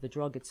of the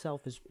drug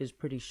itself is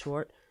pretty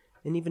short,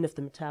 and even if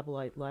the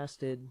metabolite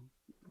lasted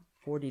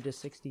 40 to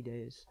 60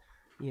 days,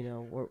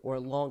 or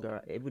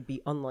longer, it would be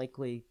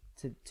unlikely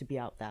to be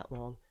out that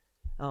long.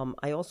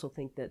 I also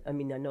think that, I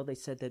know they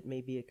said that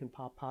maybe it can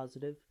pop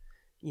positive,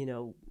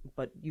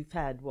 but you've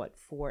had,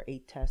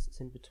 4-8 tests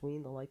in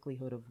between. The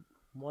likelihood of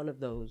one of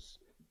those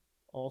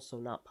also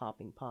not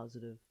popping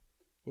positive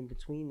in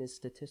between is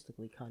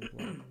statistically kind of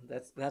low.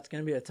 That's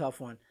going to be a tough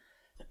one.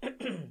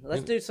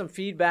 Let's do some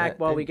feedback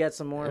while we get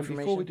some more And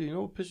information. before we do, you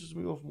know what pisses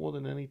me off more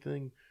than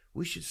anything?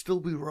 We should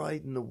still be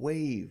riding the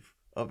wave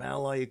of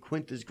Ally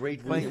Quinta's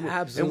great fight. And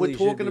absolutely we're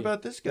should talking be.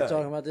 about this guy. We're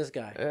talking about this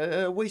guy.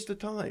 A waste of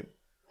time.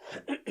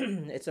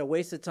 It's a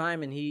waste of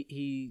time, and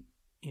he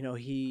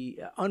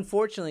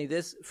unfortunately,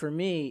 this for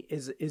me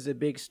is a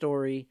big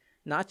story,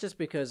 not just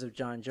because of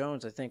John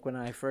Jones. I think when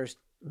I first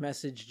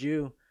messaged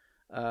you,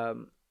 I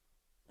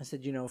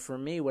said, for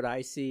me, what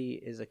I see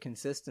is a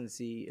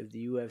consistency of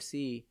the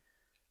UFC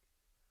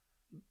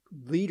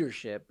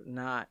leadership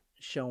not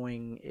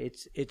showing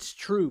its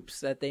troops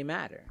that they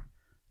matter.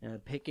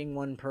 Picking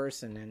one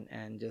person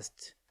and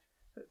just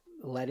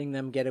letting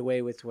them get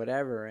away with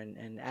whatever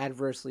and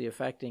adversely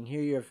affecting.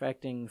 Here you're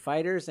affecting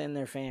fighters and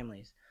their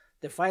families.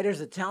 The fighters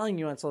are telling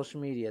you on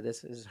social media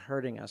this is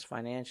hurting us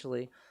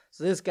financially.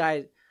 So this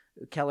guy,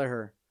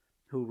 Kelleher,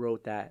 who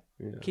wrote that,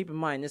 keep in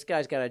mind, this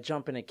guy's got to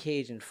jump in a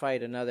cage and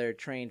fight another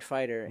trained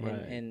fighter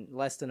in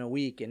less than a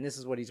week, and this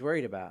is what he's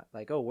worried about.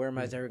 Like, where am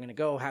I ever going to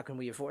go? How can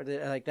we afford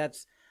it? Like,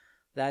 that's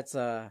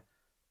not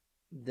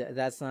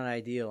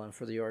ideal, and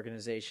for the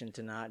organization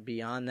to not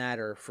be on that,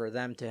 or for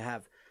them to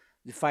have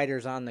the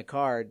fighters on the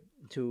card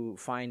to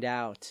find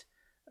out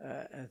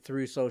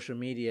through social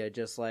media,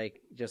 just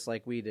like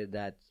we did.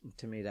 That,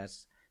 to me,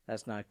 that's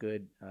not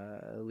good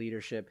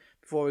leadership.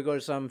 Before we go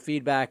to some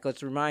feedback,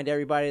 let's remind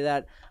everybody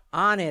that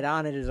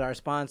Onnit is our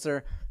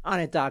sponsor.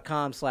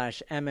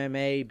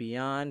 Onnit.com/MMA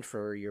Beyond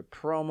for your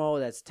promo.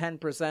 That's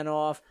 10%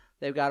 off.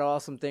 They've got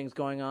awesome things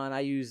going on.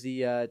 I use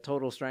the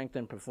Total Strength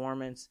and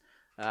Performance.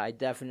 I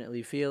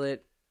definitely feel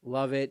it,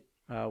 love it.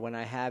 When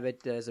I have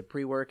it as a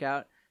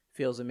pre-workout,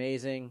 feels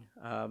amazing.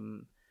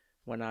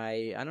 When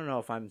I don't know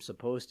if I'm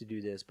supposed to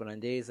do this, but on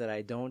days that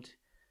I don't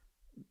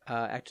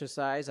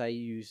exercise, I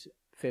use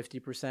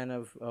 50%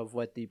 of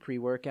what the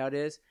pre-workout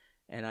is,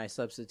 and I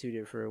substitute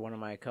it for one of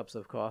my cups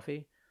of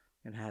coffee,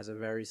 and has a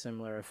very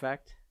similar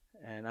effect.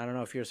 And I don't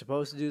know if you're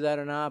supposed to do that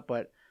or not,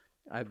 but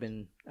I've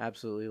been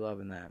absolutely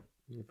loving that.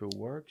 If it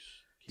works,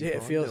 keep It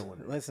on feels. doing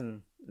it.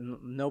 Listen,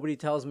 nobody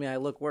tells me I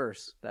look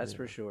worse. That's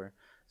for sure.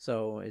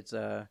 So it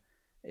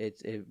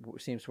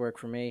seems to work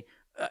for me.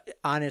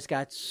 Onnit's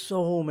got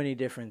so many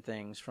different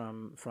things,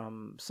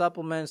 from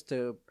supplements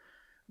to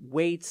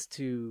weights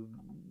to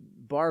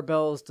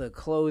barbells to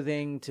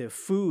clothing to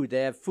food.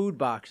 They have food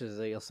boxes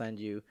that they'll send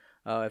you.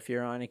 If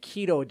you're on a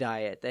keto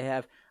diet, they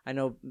have. I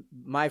know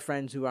my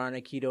friends who are on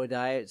a keto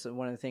diet. So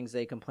one of the things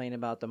they complain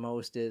about the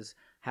most is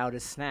how to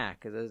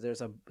snack.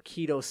 There's a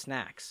keto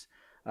snacks.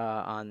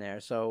 on there.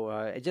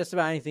 So just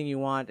about anything you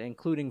want,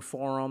 including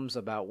forums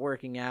about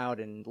working out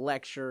and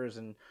lectures,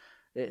 and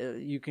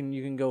you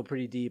can go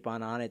pretty deep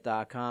on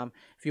Onnit.com.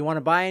 If you want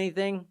to buy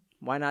anything,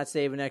 why not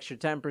save an extra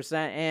 10%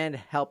 and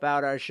help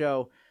out our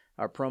show?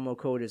 Our promo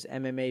code is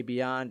MMA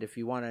Beyond. If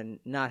you want to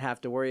not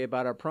have to worry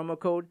about our promo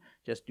code,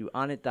 just do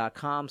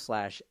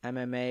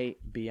Onnit.com/MMA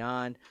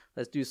Beyond.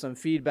 Let's do some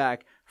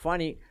feedback.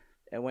 Funny,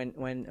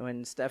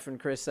 when Steph and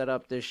Chris set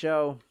up this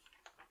show,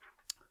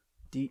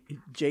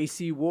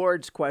 JC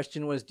Ward's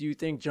question was, do you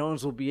think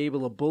Jones will be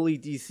able to bully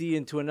DC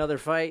into another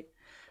fight?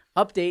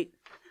 Update,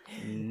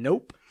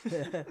 nope.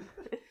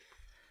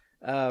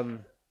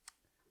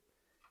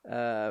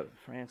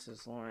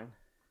 Francis Lauren,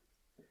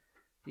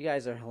 you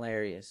guys are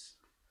hilarious.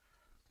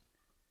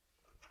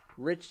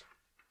 Who?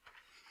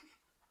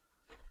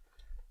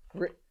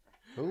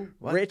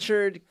 What?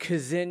 Richard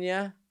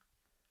Kazinia,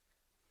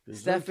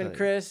 Steph and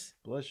Chris.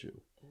 Bless you.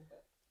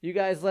 You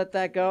guys let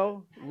that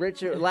go.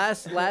 Richard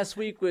last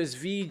week was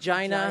V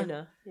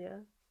Gina. Yeah.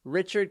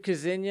 Richard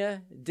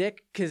Kazinia,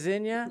 Dick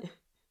Kazinia.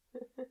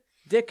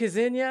 Dick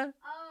Kazinia?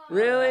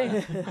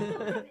 Really?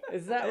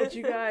 Is that what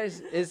you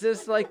guys? Is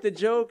this like the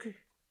joke?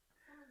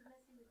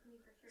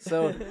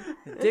 So,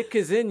 Dick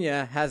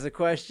Kazinia has a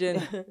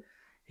question.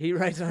 He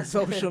writes on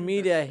social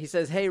media. He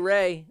says, "Hey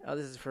Ray." Oh,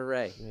 this is for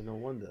Ray. Yeah, no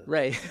wonder.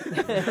 Ray.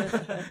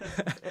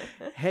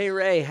 Hey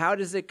Ray, how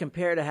does it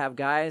compare to have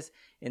guys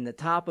in the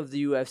top of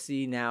the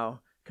UFC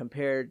now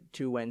compared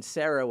to when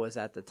Sarah was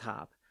at the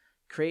top?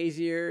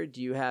 Crazier?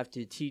 Do you have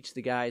to teach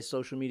the guys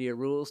social media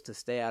rules to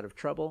stay out of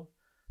trouble?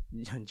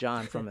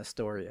 John from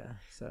Astoria.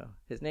 So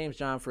his name's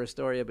John from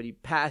Astoria, but he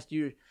passed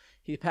your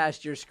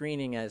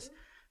screening as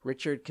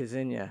Richard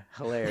Kazinia.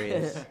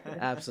 Hilarious.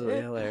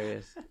 Absolutely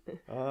hilarious.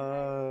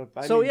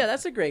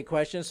 That's a great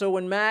question. So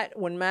when Matt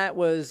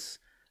was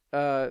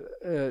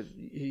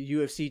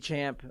UFC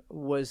champ,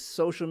 was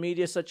social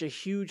media such a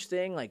huge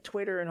thing, like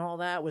Twitter and all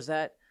that? Was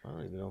that? I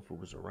don't even know if it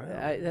was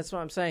around. That's what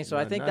I'm saying. So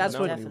I think that's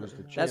what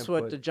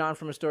the John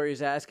from Astoria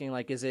is asking.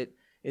 Like, is it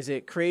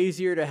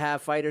crazier to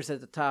have fighters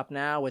at the top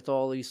now with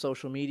all these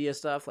social media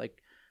stuff?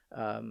 Like,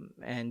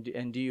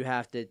 and do you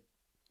have to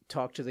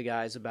talk to the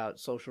guys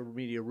about social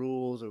media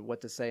rules or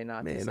what to say,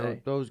 not to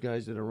say? Those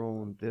guys are their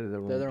own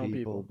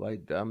people.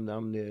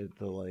 I'm there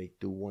to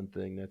do one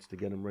thing, that's to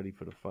get them ready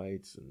for the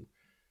fights, and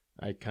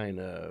I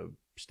kind of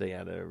stay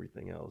out of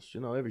everything else.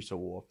 Every so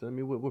often. I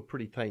mean, we're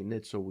pretty tight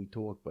knit, so we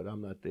talk, but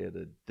I'm not there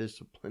to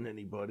discipline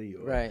anybody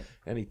or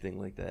anything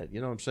like that.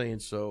 You know what I'm saying?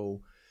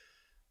 So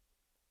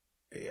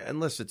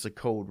unless it's a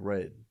code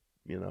red,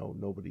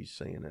 nobody's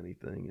saying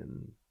anything,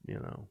 and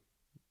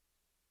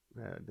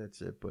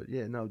that's it. But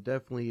yeah, no,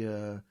 definitely.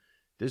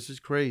 This is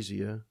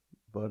crazier,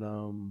 but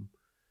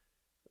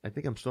I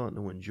think I'm starting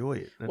to enjoy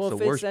it. That's the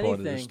worst part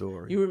of the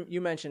story.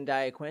 You mentioned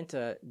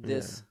Diaquinta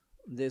this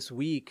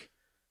week.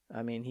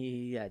 I mean,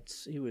 he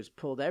was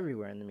pulled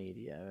everywhere in the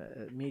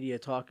media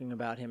talking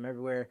about him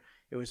everywhere.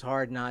 It was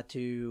hard not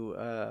to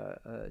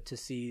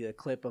see a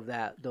clip of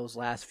those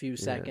last few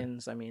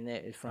seconds. I mean,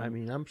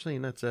 I'm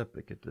saying that's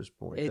epic at this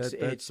point.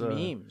 It's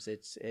memes.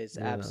 It's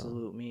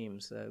absolute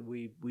memes.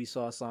 We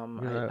saw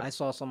some. I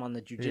saw some on the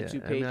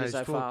jiu-jitsu pages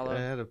I follow. I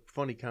had a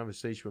funny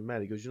conversation with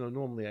Matt. He goes,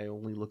 normally I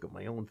only look at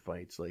my own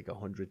fights like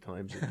 100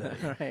 times a day.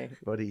 Right.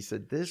 But he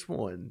said this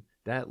one,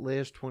 that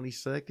last 20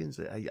 seconds,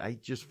 I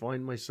just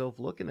find myself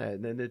looking at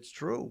it, and it's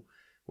true.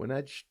 When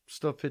that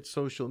stuff hits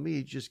social media,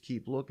 you just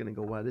keep looking and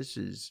go, wow,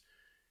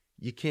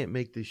 you can't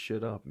make this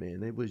shit up,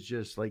 man. It was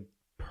just like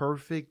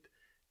perfect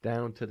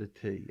down to the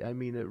T. I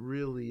mean, it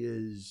really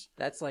is.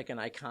 That's like an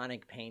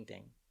iconic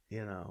painting.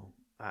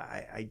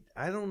 I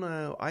don't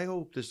know. I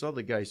hope this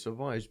other guy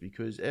survives,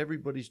 because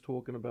everybody's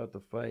talking about the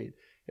fight.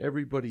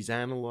 Everybody's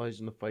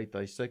analyzing the fight,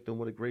 dissecting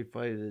what a great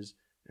fight it is.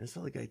 And this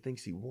other guy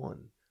thinks he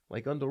won.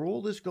 Like, under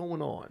all this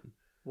going on.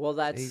 Well,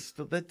 this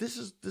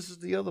is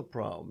the other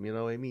problem.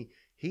 I mean,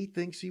 he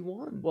thinks he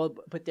won. Well,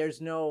 but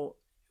there's no.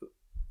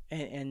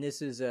 And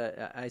this is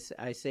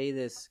I say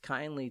this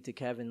kindly to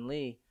Kevin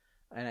Lee,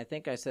 and I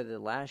think I said it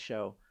last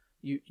show.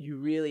 You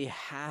really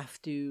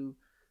have to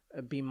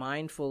be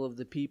mindful of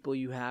the people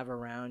you have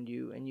around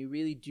you, and you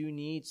really do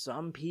need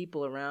some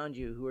people around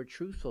you who are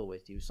truthful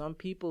with you. Some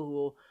people who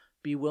will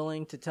be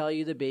willing to tell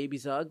you the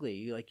baby's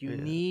ugly. Like, you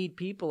need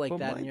people like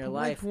that in your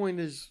life. My point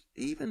is,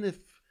 even if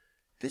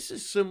this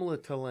is similar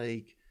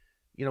to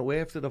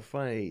after the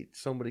fight,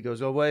 somebody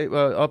goes, "Oh wait,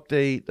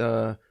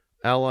 update."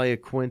 Ally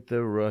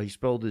Aquinta, he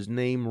spelled his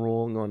name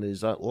wrong on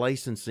his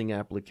licensing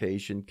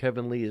application.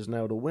 Kevin Lee is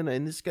now the winner.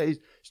 And this guy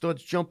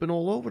starts jumping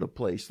all over the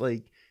place.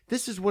 Like,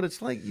 this is what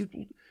it's like.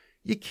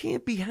 You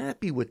can't be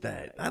happy with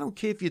that. I don't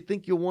care if you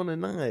think you won or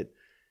not.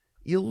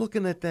 You're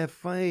looking at that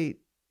fight.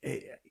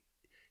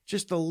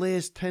 Just the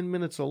last 10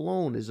 minutes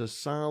alone is a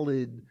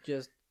solid.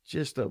 I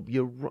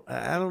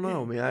don't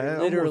know. I mean,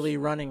 literally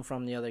running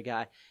from the other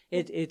guy.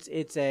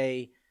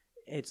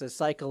 It's a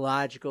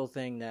psychological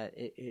thing that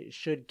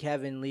should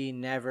Kevin Lee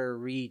never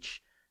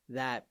reach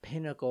that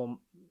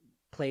pinnacle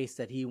place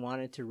that he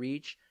wanted to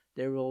reach,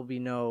 there will be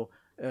no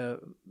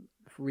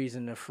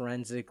reason to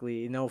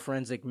forensically, no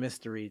forensic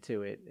mystery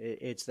to it.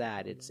 It's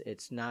that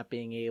it's not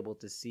being able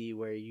to see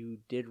where you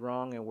did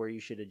wrong and where you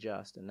should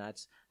adjust, and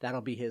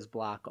that'll be his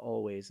block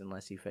always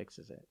unless he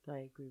fixes it. I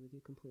agree with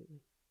you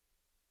completely.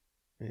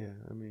 Yeah,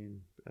 I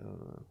mean, I don't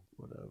know,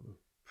 whatever.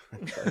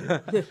 I'm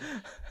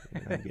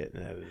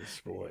getting out of the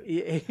sport.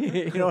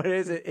 You know what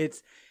it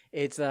is?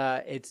 It's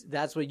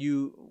that's what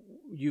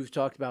you've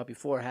talked about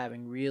before,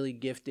 having really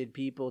gifted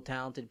people,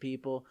 talented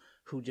people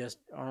who just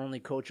are only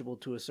coachable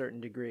to a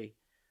certain degree.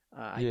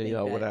 I think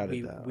that without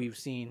a doubt. We've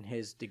seen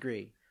his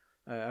degree.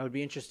 It would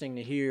be interesting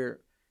to hear.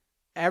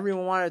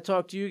 Everyone wanted to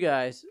talk to you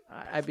guys.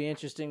 I'd be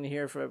interesting to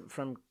hear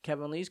from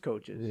Kevin Lee's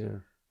coaches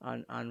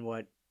on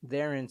what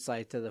their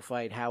insight to the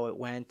fight, how it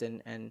went,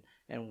 and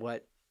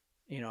what,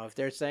 if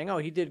they're saying, oh,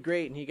 he did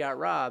great and he got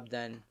robbed,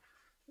 then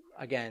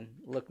again,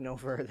 look no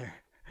further.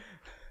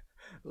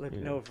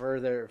 No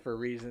further for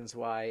reasons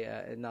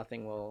why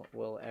nothing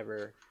will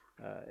ever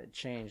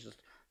change. Let's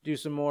do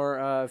some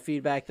more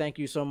feedback. Thank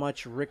you so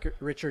much,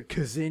 Richard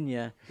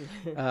Kazinya.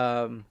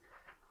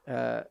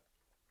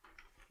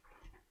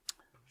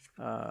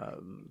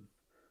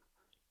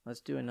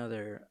 Let's do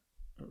another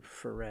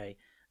for Ray.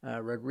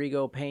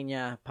 Rodrigo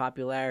Pena,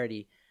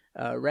 popularity.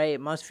 Ray,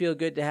 it must feel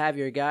good to have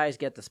your guys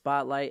get the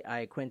spotlight.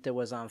 Iaquinta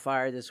was on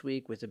fire this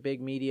week with a big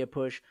media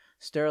push.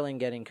 Sterling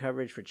getting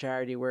coverage for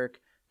charity work.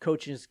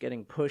 Coaches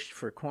getting pushed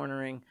for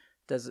cornering.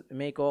 Does it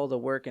make all the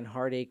work and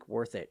heartache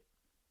worth it?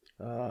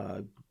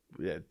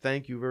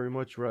 Thank you very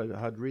much,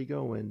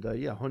 Rodrigo. And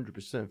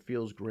 100%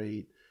 feels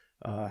great.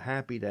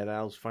 Happy that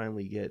Al's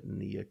finally getting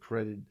the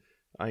credit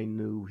I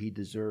knew he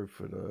deserved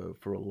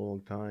for a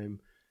long time.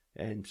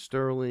 And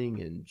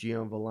Sterling and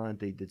Gian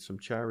Vellante did some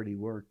charity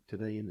work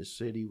today in the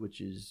city, which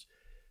is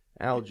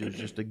Aljo's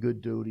just a good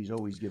dude. He's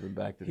always giving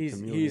back to the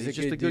community. He's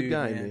just a good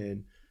guy,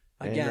 man.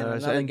 Again,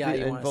 another guy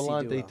you want to see do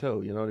Vellante well.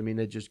 too. You know what I mean?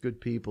 They're just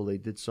good people. They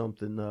did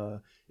something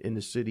in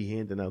the city,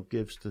 handing out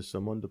gifts to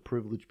some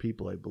underprivileged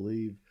people, I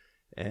believe.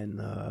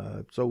 And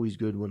it's always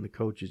good when the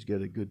coaches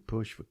get a good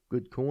push for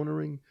good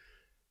cornering.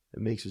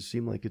 It makes it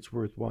seem like it's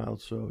worthwhile.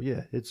 So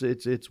yeah,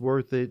 it's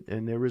worth it,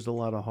 and there is a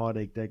lot of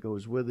heartache that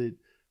goes with it,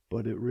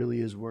 but it really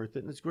is worth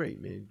it, and it's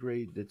great, man.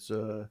 Great. It's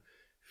a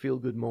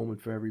feel-good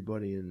moment for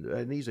everybody,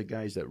 and these are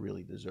guys that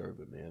really deserve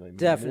it, man. I mean,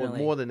 definitely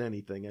more than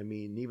anything. I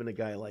mean, even a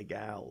guy like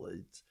Al,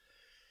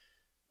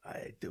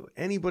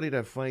 anybody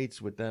that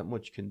fights with that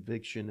much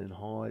conviction and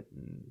heart,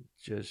 and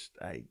just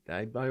I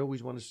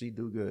always want to see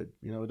do good.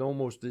 It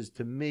almost is,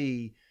 to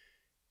me.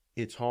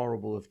 It's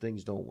horrible if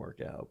things don't work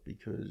out,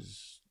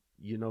 because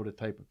the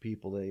type of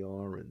people they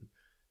are, and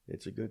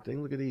it's a good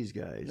thing. Look at these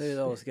guys. Look at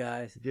those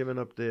guys giving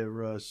up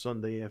their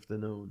Sunday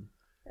afternoon.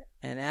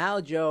 And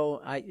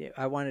Aljo,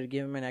 I wanted to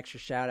give him an extra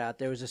shout out.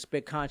 There was a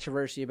big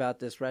controversy about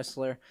this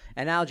wrestler,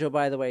 and Aljo,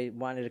 by the way,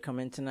 wanted to come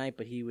in tonight,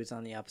 but he was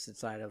on the opposite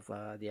side of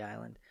the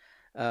island.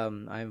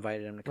 I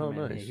invited him to come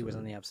in. Nice. He was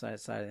on the opposite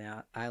side of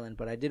the island,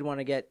 but I did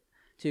want to get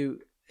to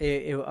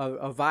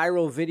a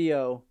viral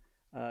video.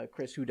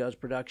 Chris, who does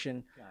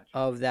production,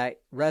 of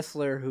that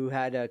wrestler who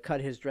had cut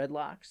his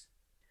dreadlocks.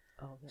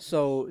 Oh,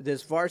 So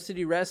this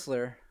varsity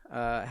wrestler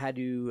had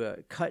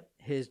to cut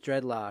his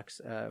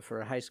dreadlocks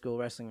for a high school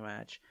wrestling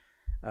match,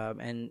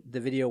 and the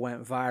video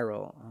went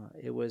viral.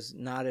 It was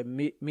not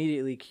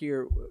immediately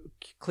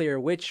clear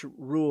which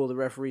rule the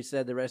referee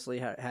said the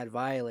wrestler had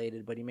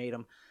violated, but he made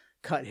him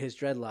cut his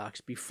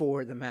dreadlocks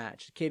before the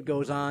match. The kid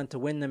goes on to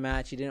win the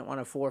match. He didn't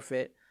want to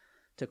forfeit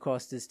to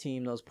cost his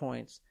team those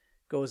points.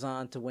 Goes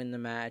on to win the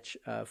match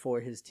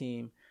for his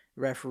team.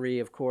 Referee,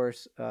 of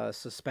course,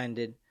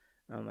 suspended.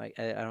 I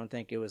don't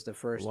think it was the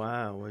first.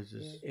 Wow, was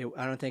this?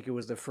 I don't think it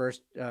was the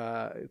first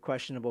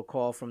questionable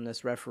call from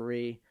this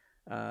referee.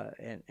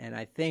 And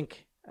I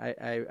think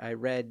I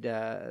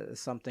read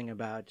something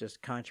about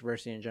just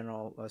controversy in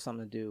general,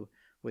 something to do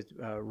with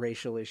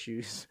racial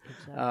issues.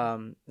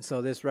 Exactly.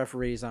 So this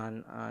referee's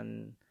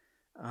on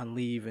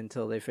leave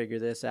until they figure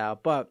this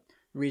out. But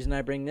the reason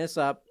I bring this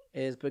up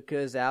is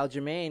because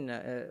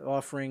Aljamain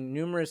offering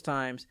numerous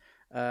times,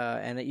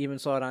 and I even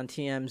saw it on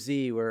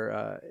TMZ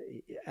where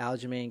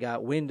Aljamain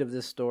got wind of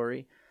this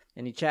story,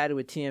 and he chatted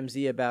with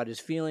TMZ about his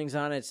feelings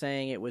on it,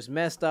 saying it was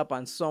messed up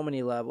on so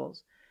many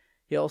levels.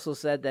 He also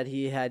said that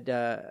he had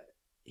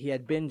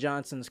been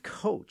Johnson's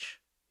coach.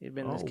 He had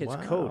been this kid's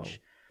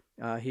coach.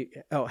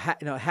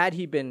 Had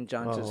he been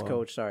Johnson's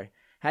coach,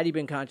 had he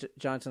been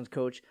Johnson's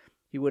coach,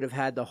 he would have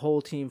had the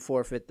whole team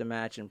forfeit the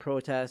match in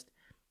protest.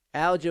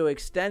 Aljo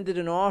extended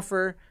an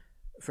offer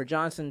for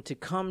Johnson to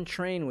come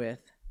train with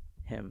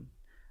him.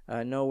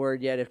 No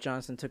word yet if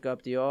Johnson took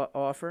up the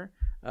offer,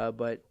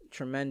 but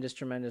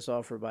tremendous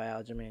offer by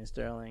Aljamain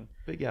Sterling.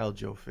 Big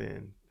Aljo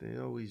fan. They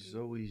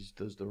always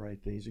does the right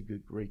thing. He's a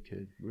great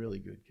kid, really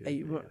good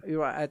kid.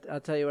 I'll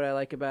tell you what I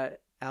like about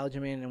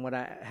Aljamain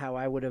and how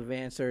I would have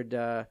answered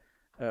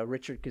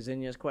Richard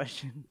Kazinya's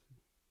question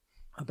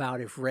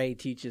about if Ray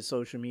teaches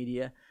social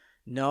media.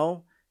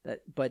 No,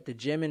 but the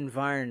gym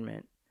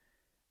environment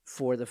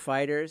for the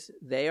fighters,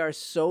 they are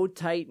so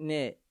tight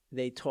knit.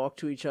 They talk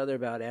to each other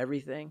about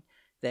everything.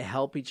 They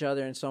help each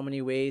other in so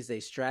many ways. They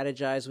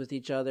strategize with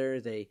each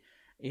other.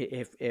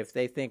 If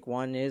they think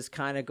one is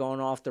kind of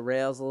going off the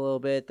rails a little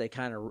bit, they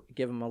kind of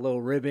give them a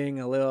little ribbing,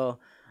 a little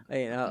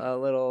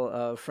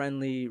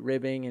friendly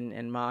ribbing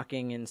and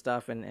mocking and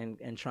stuff,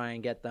 and try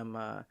and get them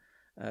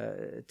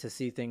to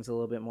see things a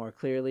little bit more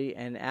clearly.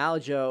 And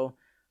Aljo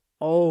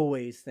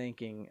always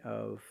thinking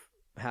of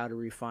how to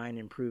refine,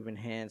 improve,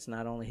 enhance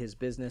not only his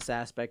business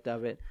aspect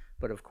of it,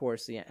 but of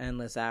course the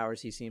endless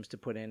hours he seems to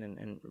put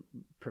in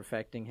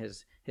perfecting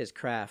his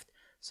craft.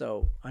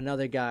 So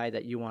another guy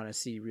that you want to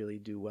see really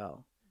do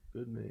well.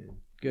 Good man.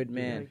 Good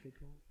man. Very good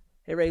guy.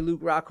 Hey Ray,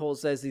 Luke Rockhold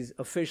says he's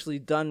officially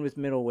done with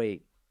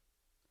middleweight.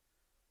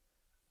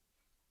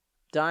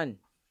 Done.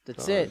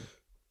 That's Done. it.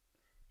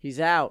 He's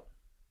out.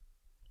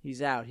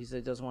 He's out. He said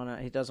he doesn't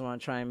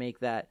want to try and make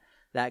that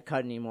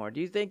cut anymore.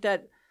 Do you think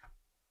that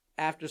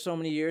after so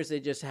many years they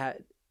just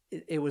had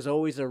it was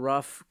always a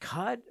rough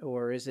cut,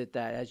 or is it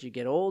that as you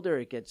get older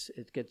it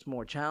gets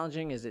more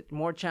challenging? Is it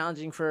more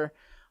challenging for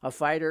a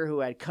fighter who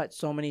had cut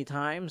so many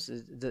times?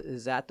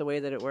 Is that the way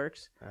that it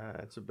works?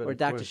 That's a better Or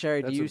Dr. question.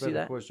 Sherry, do you see That's a better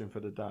that? question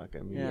for the doc. I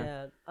mean,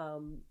 Yeah. Yeah.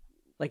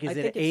 Like, I is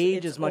it think age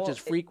it's as much all- as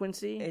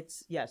frequency?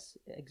 It's yes,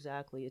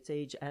 exactly. It's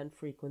age and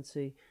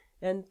frequency,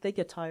 and they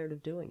get tired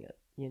of doing it.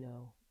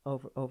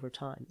 Over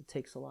time, it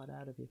takes a lot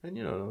out of you.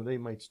 and they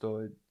might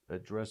start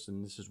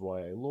addressing this is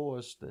why I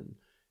lost, and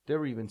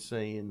they're even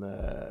saying,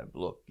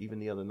 look, even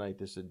the other night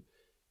they said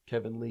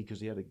Kevin Lee, because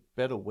he had a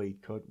better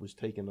weight cut, was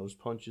taking those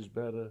punches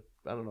better.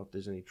 I don't know if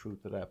there's any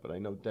truth to that, but I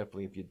know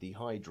definitely if you're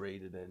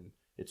dehydrated and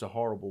it's a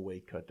horrible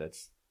weight cut,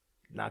 that's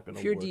not going to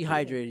If you're work.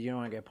 dehydrated, you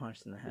don't want to get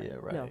punched in the head. Yeah,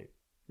 right.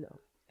 No,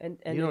 and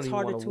You don't it's even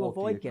harder wanna to walk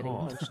avoid your getting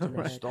car. punched in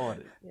the head. Start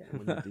it Yeah.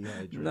 when you're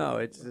dehydrated.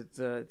 No,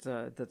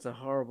 that's a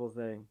horrible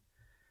thing.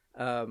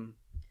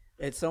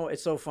 It's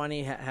so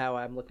funny how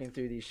I'm looking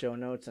through these show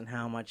notes and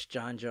how much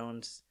John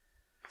Jones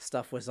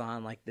stuff was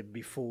on, like the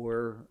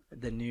before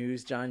the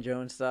news John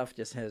Jones stuff,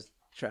 just has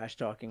trash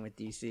talking with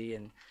DC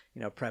and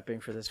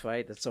prepping for this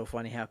fight. That's so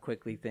funny how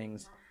quickly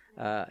things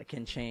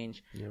can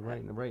change. Yeah,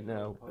 right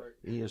now,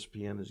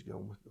 ESPN is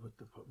going,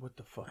 what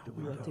the fuck did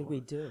we do? What did we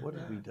do? What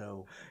did we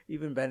do?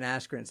 Even Ben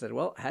Askren said,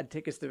 "Well, had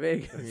tickets to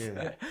Vegas."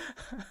 Yeah.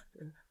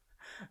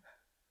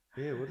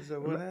 Yeah, what is that?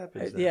 What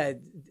happens? Yeah,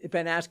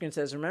 Ben Askren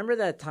says, "Remember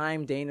that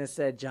time Dana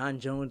said John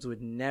Jones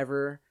would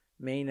never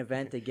main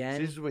event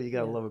again?" This is what you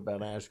got to love about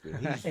Askren.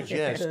 He's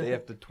just,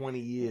 after 20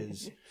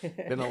 years,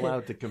 been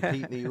allowed to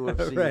compete in the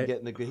UFC Right. and get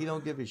in the... He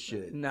don't give a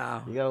shit.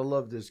 No. You got to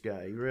love this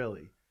guy,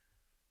 really.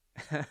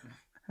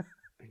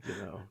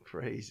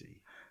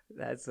 Crazy.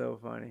 That's so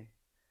funny.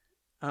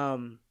 I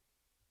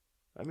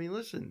mean,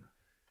 listen,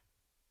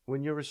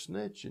 when you're a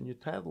snitch and you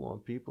tattle on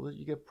people,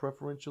 you get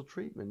preferential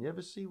treatment. You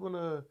ever see when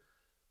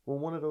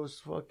one of those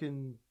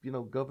fucking,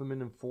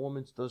 government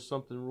informants does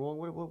something wrong,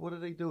 what do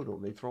they do to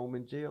him? They throw him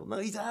in jail? No,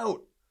 he's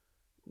out.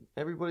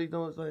 Everybody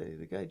knows, like,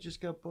 the guy just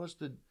got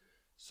busted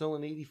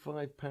selling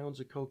 85 pounds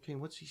of cocaine.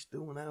 What's he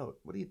doing out?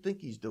 What do you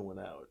think he's doing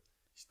out?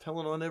 He's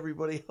telling on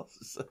everybody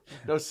else.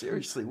 No,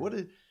 seriously,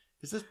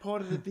 is this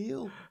part of the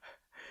deal?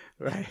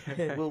 Right.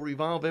 We'll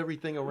revolve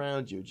everything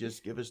around you.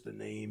 Just give us the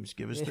names.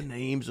 Give us the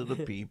names of the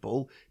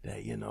people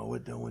that we're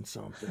doing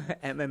something.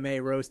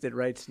 MMA Roasted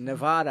writes,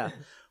 Nevada,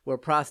 where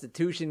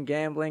prostitution,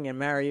 gambling, and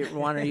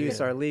marijuana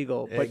use are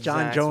legal, but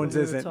John Exactly. Jones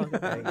That's what isn't. we were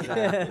talking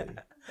about.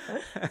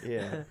 Exactly.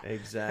 Yeah,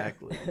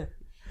 exactly.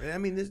 I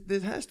mean, there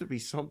has to be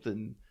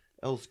something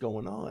else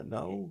going on,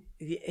 no?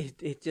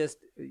 It just,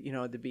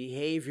 the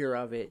behavior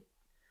of it,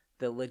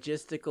 the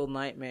logistical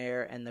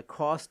nightmare, and the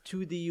cost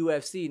to the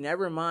UFC,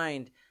 never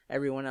mind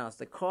everyone else,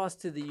 the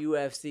cost to the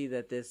UFC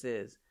that this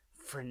is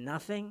for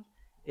nothing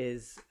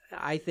is,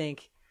 I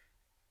think,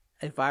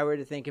 if I were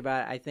to think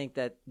about it, I think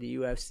that the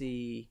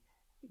UFC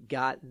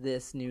got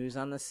this news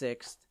on the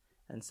 6th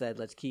and said,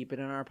 let's keep it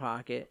in our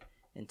pocket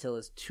until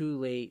it's too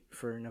late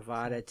for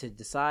Nevada to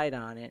decide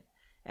on it.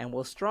 And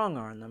we'll strong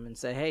arm them and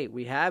say, hey,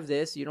 we have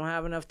this. You don't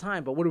have enough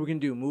time. But what are we going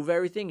to do? Move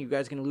everything? You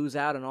guys going to lose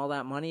out on all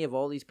that money of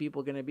all these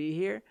people going to be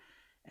here?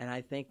 And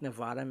I think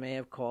Nevada may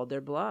have called their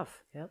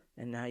bluff. Yep.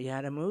 And now you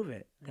had to move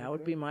it. That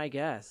would be my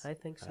guess. I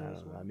think so I as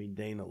don't know. well. I mean,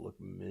 Dana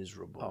looked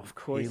miserable. Of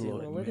course he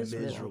looked looked Well, it is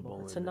miserable.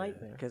 miserable. It's in a there.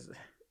 nightmare. Because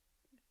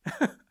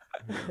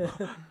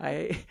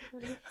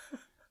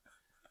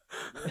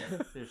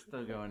They're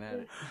still going at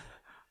it.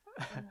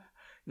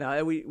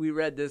 no, we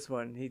read this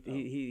one.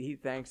 He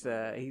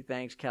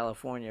thanks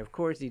California. Of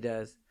course he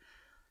does.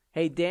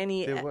 Hey,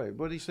 Danny. Yeah, wait,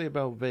 what did he say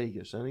about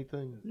Vegas?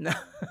 Anything? No,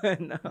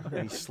 no.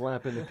 He's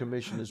slapping the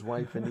commissioner's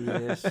wife in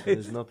the ass, and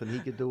there's nothing he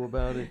could do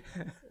about it.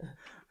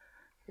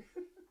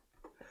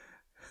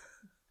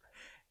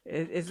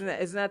 Isn't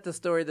that the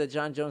story, the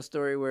John Jones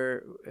story,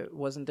 where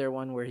wasn't there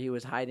one where he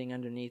was hiding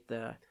underneath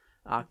the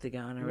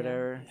octagon or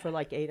whatever? For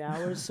like 8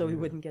 hours so he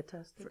wouldn't get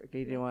tested.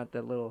 He didn't want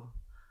that little.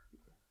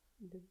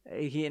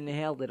 He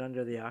inhaled it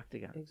under the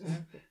octagon.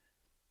 Exactly.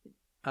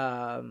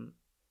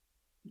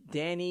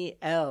 Danny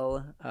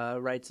L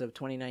writes of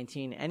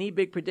 2019. Any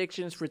big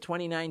predictions for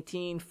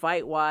 2019,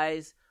 fight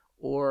wise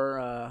or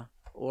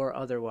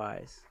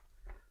otherwise?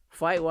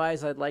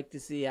 Fight-wise, I'd like to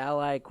see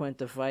Ally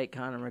Quinta fight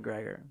Conor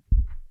McGregor.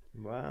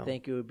 Wow. I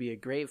think it would be a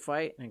great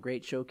fight and a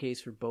great showcase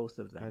for both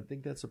of them. I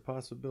think that's a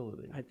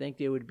possibility. I think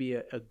there would be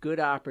a good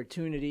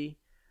opportunity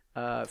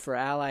for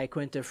Ally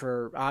Quinta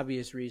for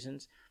obvious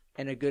reasons,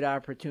 and a good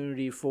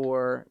opportunity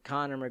for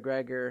Conor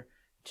McGregor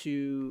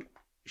to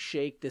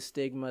shake the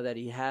stigma that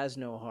he has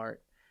no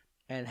heart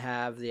and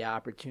have the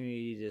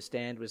opportunity to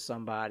stand with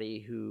somebody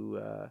who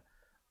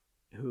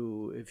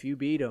if you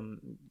beat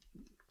him,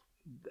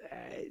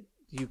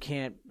 you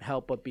can't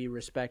help but be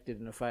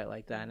respected in a fight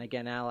like that. And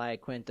again, Ally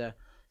Quinta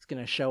is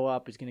going to show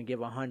up. He's going to give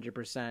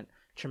 100%.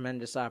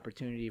 Tremendous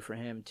opportunity for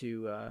him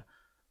to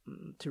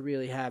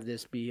really have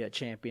this be a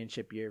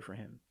championship year for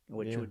him,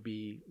 which would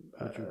be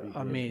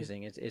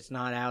amazing. It's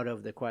not out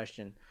of the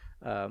question.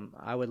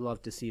 I would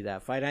love to see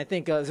that fight. And I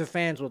think the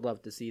fans would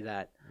love to see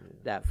that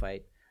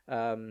fight.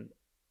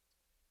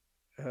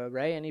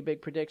 Ray, any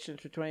big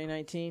predictions for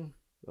 2019?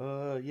 Yeah,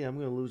 I'm going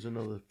to lose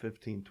another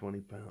 15,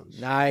 20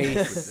 pounds.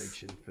 Nice.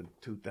 Prediction for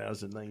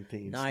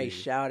 2019. Nice.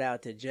 Steve. Shout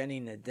out to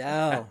Jenny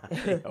Nadell.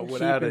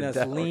 Without keeping a us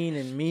doubt. lean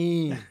and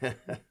mean.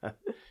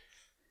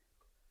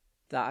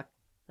 Doc?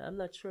 I'm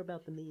not sure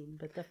about the mean,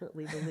 but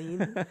definitely the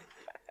lean.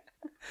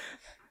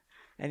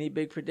 Any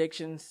big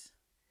predictions,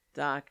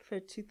 Doc? For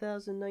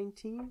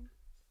 2019?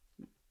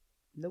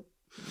 Nope.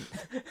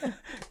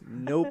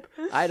 Nope.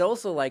 I'd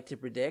also like to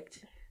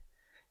predict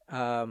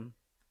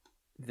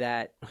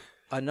that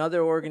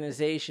another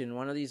organization,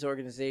 one of these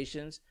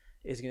organizations,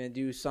 is going to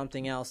do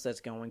something else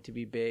that's going to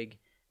be big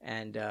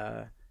and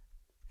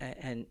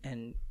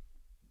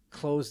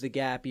close the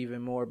gap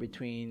even more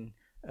between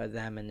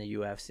them and the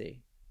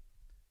UFC.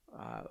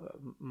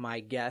 My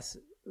guess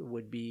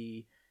would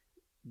be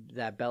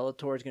that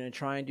Bellator is going to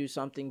try and do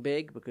something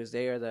big because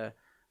they are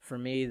for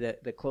me,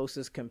 the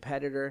closest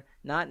competitor,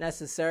 not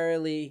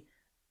necessarily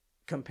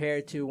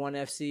compared to ONE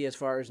FC as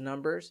far as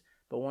numbers,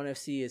 but ONE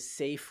FC is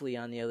safely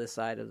on the other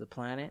side of the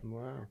planet.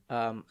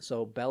 Wow.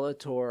 So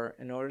Bellator,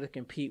 in order to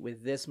compete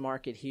with this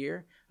market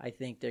here, I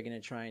think they're going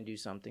to try and do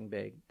something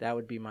big. That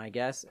would be my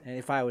guess. And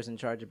if I was in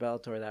charge of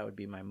Bellator, that would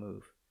be my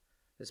move,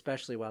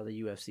 especially while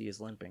the UFC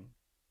is limping.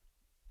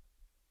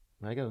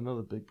 I got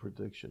another big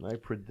prediction. I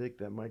predict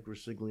that Mike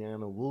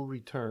Rosigliano will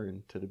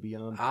return to the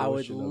Beyond I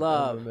would portion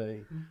love- of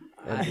MMA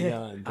and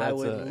Beyond. I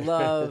would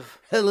love...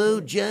 Hello,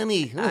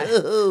 Johnny.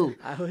 Hello.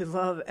 I would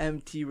love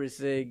MT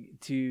Rasig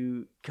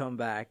to come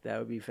back. That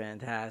would be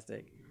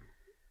fantastic.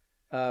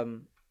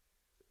 New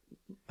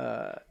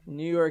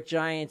York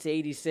Giants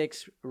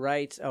 86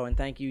 writes. Oh, and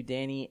thank you,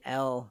 Danny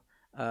L,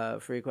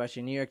 for your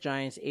question. New York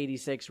Giants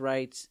 86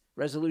 writes.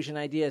 Resolution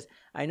ideas.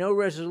 I know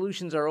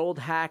resolutions are old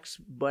hacks,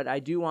 but I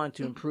do want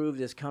to improve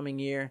this coming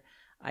year.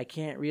 I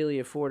can't really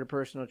afford a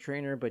personal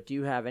trainer, but do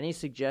you have any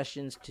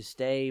suggestions to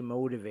stay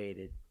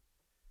motivated?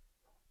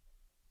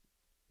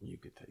 You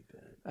could take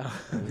that.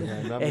 Oh.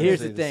 I'm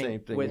Here's gonna the say thing. same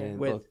thing, with, man.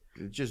 with,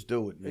 Look, just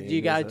do it, man.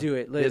 you got to do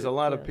it. There's a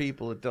lot of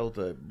people that dealt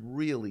a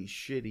really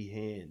shitty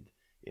hand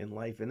in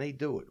life, and they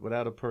do it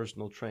without a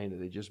personal trainer.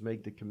 They just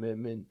make the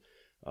commitment.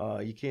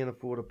 You can't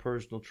afford a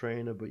personal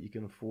trainer, but you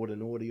can afford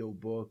an audio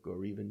book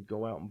or even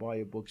go out and buy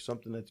a book,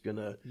 something that's going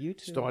to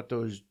start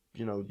those,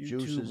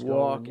 juices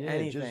walk, going. Yeah,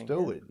 anything. just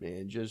do it,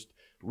 man. Just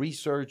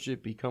research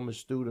it, become a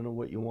student of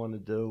what you want to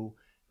do,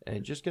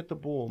 and just get the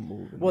ball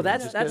moving. Well, man.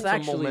 that's Just get some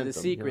actually the momentum,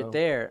 secret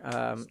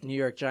there. New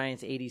York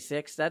Giants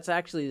 86. That's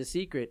actually the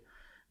secret.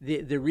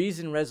 The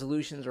reason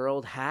resolutions are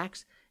old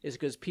hacks is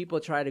because people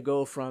try to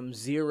go from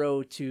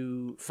 0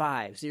 to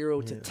 5,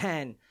 0 to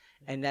 10,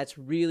 and that's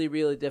really,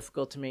 really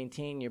difficult to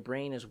maintain. Your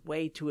brain is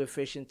way too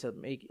efficient to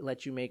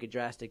let you make a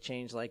drastic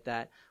change like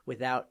that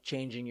without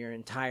changing your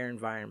entire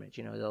environment.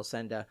 They'll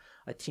send a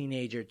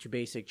teenager to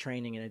basic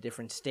training in a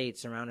different state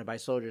surrounded by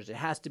soldiers. It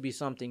has to be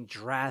something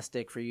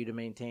drastic for you to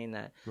maintain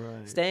that.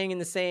 Right. Staying in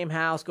the same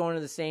house, going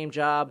to the same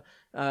job,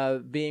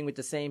 being with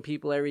the same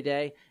people every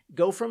day.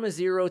 Go from a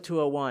 0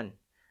 to a 1,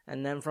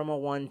 and then from a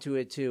 1 to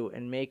a 2,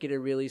 and make it a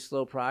really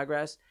slow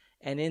progress.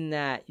 And in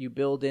that, you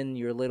build in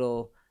your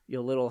little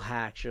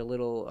hacks, your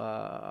little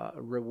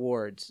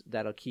rewards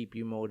that'll keep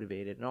you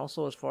motivated. And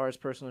also, as far as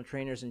personal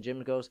trainers and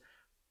gym goes,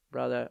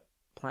 brother,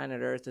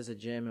 planet Earth is a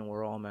gym and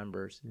we're all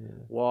members. Yeah.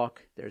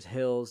 Walk, there's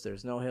hills,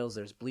 there's no hills,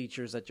 there's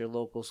bleachers at your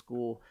local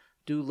school.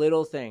 Do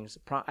little things.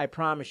 I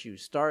promise you,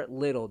 start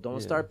little.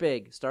 Don't start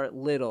big. Start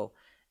little,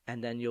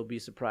 and then you'll be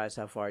surprised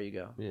how far you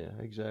go. Yeah,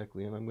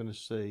 exactly. And I'm going to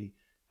say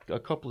a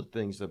couple of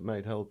things that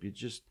might help you.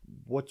 Just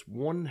what's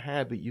one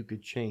habit you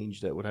could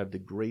change that would have the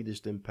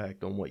greatest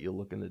impact on what you're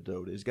looking to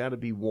do? There's got to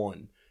be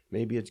one.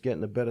 Maybe it's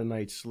getting a better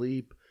night's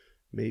sleep.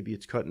 Maybe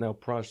it's cutting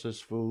out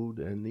processed food.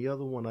 And the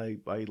other one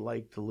I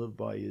like to live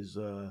by is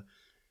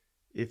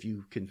if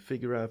you can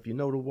figure out, if you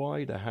know the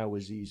why, the how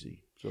is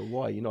easy. So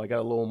why? I got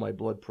to lower my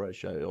blood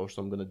pressure or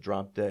so I'm going to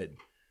drop dead.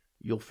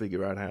 You'll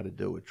figure out how to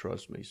do it,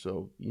 trust me.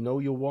 So you know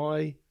your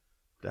why,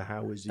 The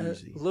how is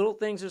easy. Little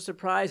things are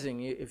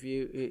surprising. If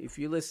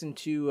you listen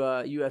to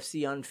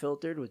UFC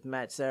Unfiltered with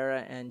Matt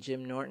Serra and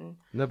Jim Norton,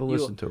 Never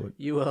listened to it.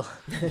 You will.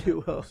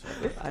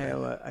 I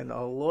am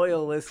a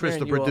loyal listener. Chris,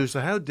 the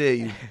producer, how dare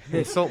you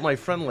insult my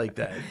friend like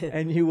that?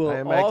 And you will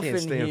I often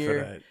can't stand hear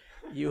for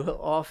that. you will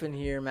often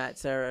hear Matt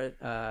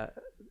Serra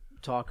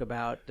talk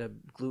about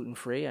gluten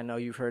free. I know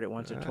you've heard it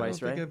once or twice, I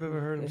don't right? think I've ever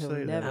heard him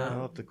say Never. that.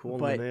 I'll have to call him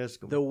But and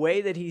ask him. the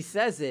way that he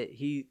says it,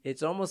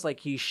 it's almost like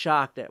he's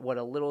shocked at what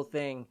a little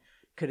thing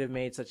could have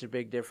made such a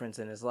big difference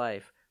in his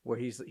life, where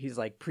he's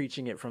like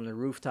preaching it from the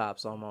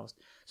rooftops almost.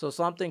 So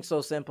something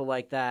so simple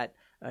like that,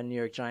 New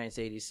York Giants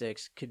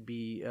 86, could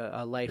be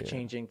a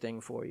life-changing thing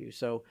for you.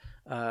 So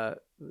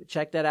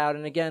check that out.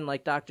 And again,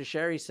 like Dr.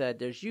 Sherry said,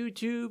 there's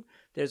YouTube,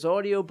 there's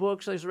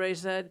audiobooks, as Ray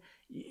said.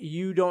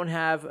 You don't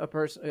have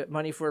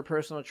money for a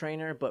personal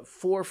trainer, but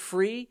for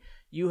free,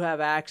 you have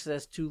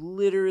access to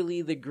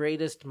literally the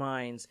greatest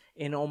minds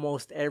in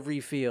almost every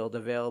field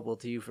available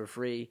to you for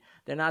free.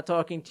 They're not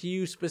talking to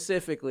you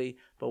specifically,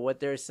 but what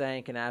they're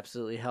saying can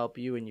absolutely help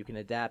you, and you can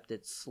adapt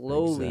it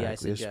slowly, Exactly. I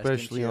suggest.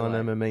 Especially into on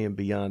your life. MMA and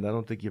beyond. I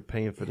don't think you're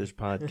paying for this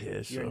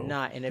podcast. You're so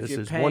not, and if this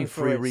you're is paying one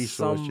for free it,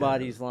 resource you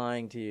somebody's have.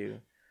 lying to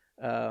you.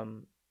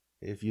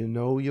 If you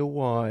know your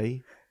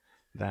why,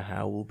 the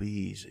how will be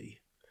easy.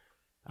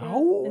 Yeah,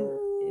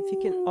 and if you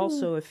can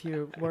also, if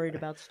you're worried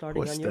about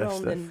starting Poor on your Steph,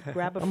 own, then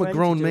grab a I'm friend. a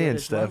grown to do man, it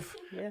as well. Steph.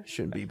 Yeah.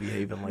 Shouldn't be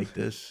behaving like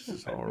this. This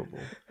is horrible.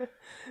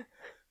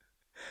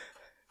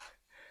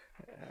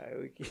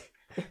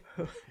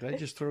 Did I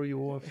just throw you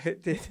off?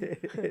 It did.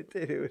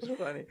 It was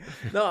funny.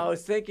 No, I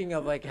was thinking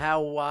of like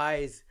how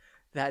wise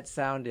that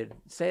sounded.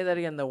 Say that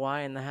again. The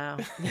why and the how.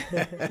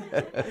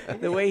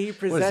 The way he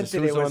presented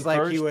it who's was on like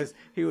first?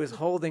 he was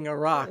holding a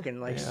rock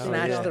and like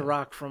snatched the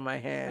rock from my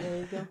hand. There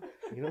you go.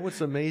 You know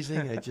what's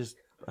amazing?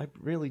 I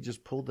really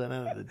just pulled that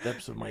out of the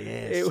depths of my ass,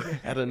 It-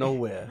 out of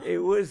nowhere. It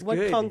was What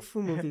good. kung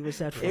fu movie was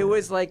that from? It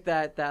was like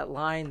that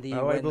line.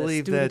 Oh, I When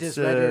believe the student that's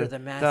is ready, the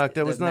master, Doc.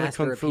 That was the not a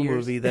master kung fu appears.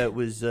 movie. That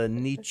was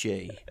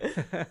Nietzsche,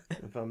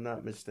 if I'm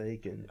not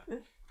mistaken.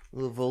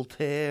 Little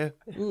Voltaire,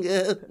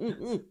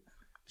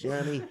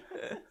 Johnny.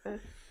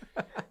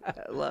 I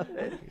love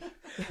it.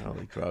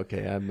 Holy crap!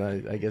 Okay,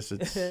 I guess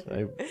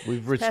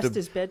we've reached past a.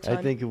 his bedtime.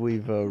 I think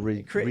we've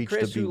reached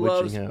Chris, a who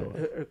loves bewitching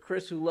hour.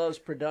 Chris, who loves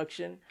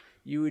production,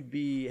 you would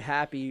be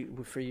happy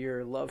for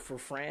your love for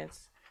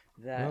France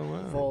that Oh,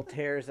 wow.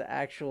 Voltaire's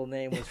actual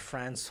name was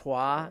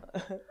Francois.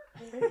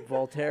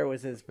 Voltaire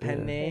was his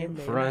pen name.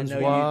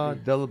 Francois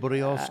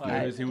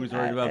Delabriowski. He was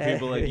worried about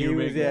people like you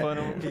making fun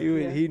of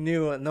him. He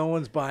knew no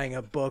one's buying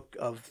a book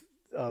of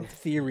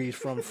theories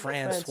from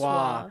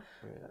Francois.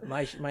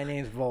 My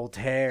name's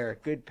Voltaire.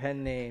 Good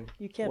pen name.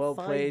 You can't well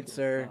find played, it.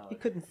 sir. He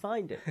couldn't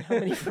find it. How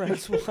many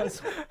friends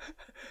was?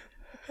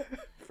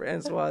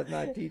 Francois is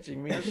not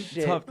teaching me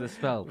shit. Tough to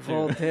spell, too.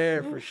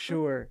 Voltaire for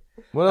sure.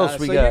 What else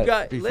we so got, you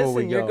got- before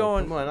we listen, go? you're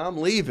going- Come on, I'm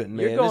leaving,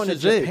 man. You're going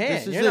this to is Japan. It.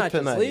 This is You're it not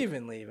tonight. just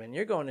leaving.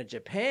 You're going to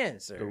Japan,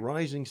 sir. The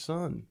Rising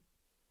Sun.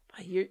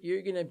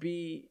 You're going to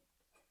be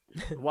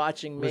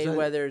watching Was that-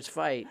 Mayweather's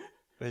fight.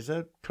 Is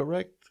that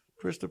correct,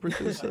 Chris, the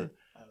producer?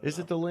 Is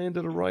it the land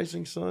of the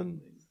Rising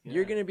Sun?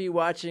 You're going to be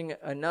watching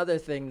another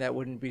thing that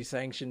wouldn't be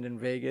sanctioned in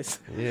Vegas.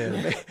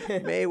 Yeah.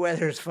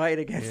 Mayweather's fight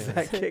against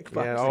that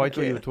kickboxer. Yeah. Oh, I thought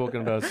you were kid.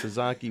 talking about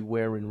Sasaki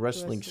wearing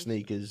wrestling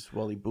sneakers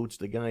while he boots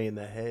the guy in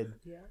the head.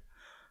 Yeah.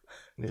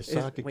 There's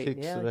soccer wait,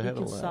 kicks Yeah, to the you head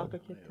can allowed. soccer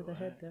kick to the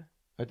head there.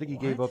 I think he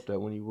gave up that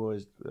when he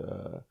was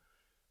the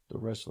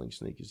wrestling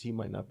sneakers. He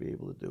might not be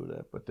able to do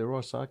that, but there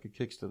are soccer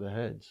kicks to the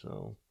head,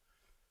 so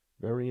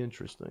very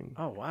interesting.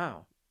 Oh,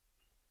 wow.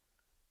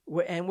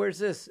 And where's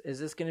this? Is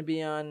this going to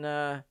be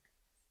on...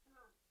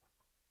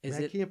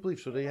 I can't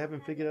believe. So they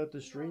haven't figured out the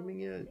streaming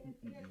yet?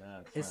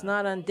 It's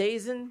not on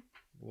DAZN?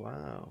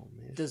 Wow,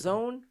 man.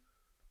 DAZN?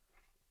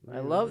 I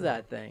love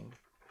that thing.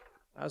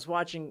 I was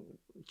watching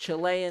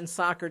Chilean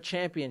soccer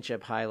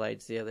championship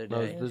highlights the other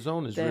No, day. the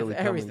zone is They have really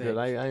coming everything. good.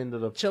 I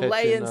ended up Chilean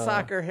catching,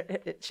 soccer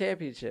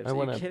championships. I Are you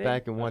went kidding?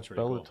 back and watched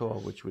pretty cool.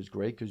 Bellator, which was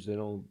great because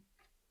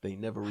they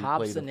never replay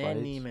Hobson the and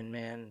fights. Neiman,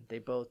 man, they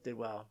both did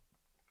well.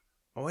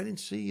 Oh, I didn't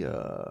see.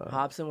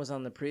 Hobson was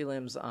on the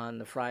prelims on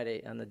the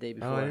Friday, on the day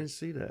before. Oh, I didn't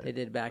see that. They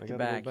did back I to gotta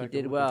go back. He and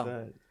did look well. at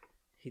that.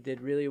 He did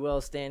really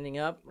well standing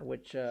up,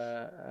 which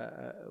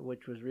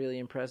was really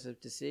impressive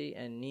to see.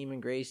 And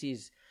Neiman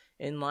Gracie's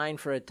in line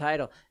for a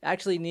title.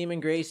 Actually, Neiman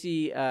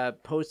Gracie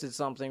posted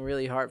something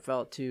really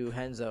heartfelt to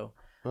Henzo.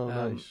 Oh,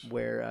 nice.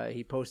 Where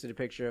he posted a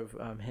picture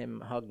of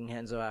him hugging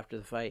Henzo after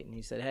the fight, and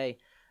he said, "Hey,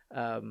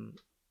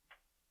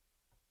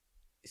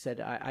 he said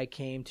I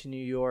came to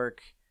New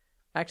York."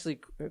 Actually,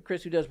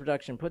 Chris, who does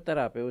production, put that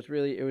up. It was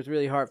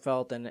really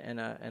heartfelt, and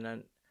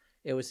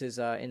it was his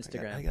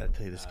Instagram. I gotta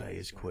tell you, this guy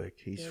is quick.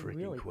 He's Yeah, freaking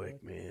really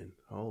quick, man.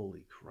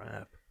 Holy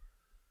crap!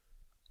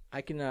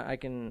 I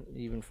can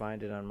even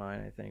find it on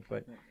mine, I think,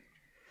 but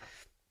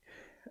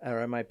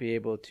or I might be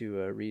able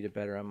to read it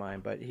better on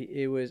mine. But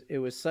it was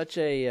such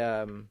a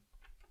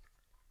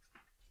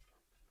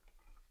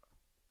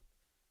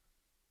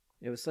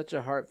it was such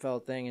a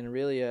heartfelt thing, and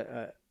really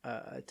a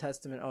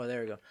testament. Oh,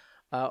 there we go.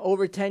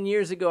 Over 10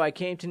 years ago, I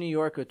came to New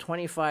York with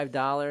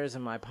 $25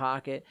 in my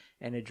pocket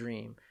and a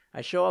dream.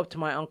 I show up to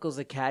my uncle's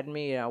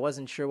academy, and I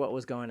wasn't sure what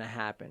was going to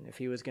happen, if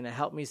he was going to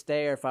help me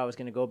stay or if I was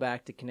going to go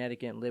back to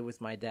Connecticut and live with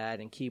my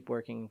dad and keep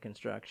working in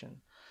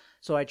construction.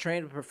 So I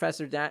trained with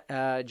Professor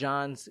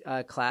John's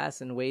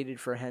class and waited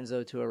for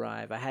Renzo to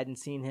arrive. I hadn't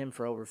seen him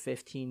for over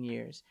 15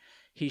 years.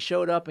 He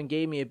showed up and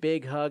gave me a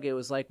big hug. It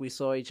was like we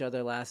saw each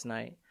other last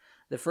night.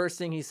 The first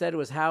thing he said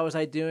was, "How was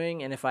I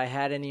doing and if I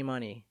had any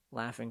money?"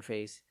 Laughing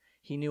face.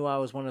 He knew I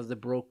was one of the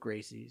broke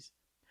Gracies.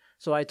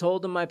 So I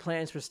told him my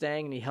plans for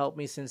staying, and he helped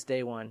me since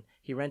day one.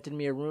 He rented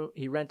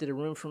a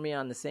room for me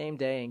on the same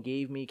day and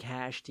gave me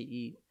cash to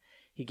eat.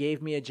 He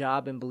gave me a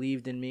job and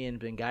believed in me and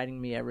been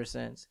guiding me ever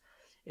since.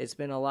 It's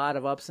been a lot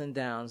of ups and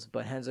downs,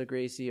 but Renzo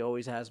Gracie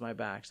always has my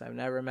backs. I've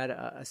never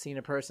seen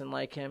a person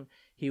like him.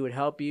 He would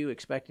help you,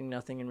 expecting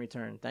nothing in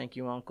return. Thank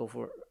you, Uncle,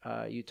 for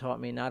you taught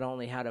me not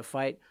only how to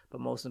fight, but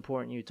most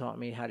important, you taught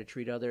me how to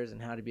treat others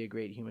and how to be a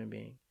great human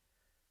being.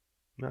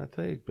 I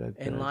tell you,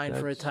 in line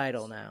for a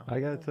title now.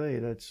 I gotta tell you,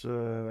 that's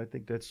I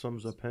think that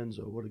sums up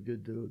Renzo. What a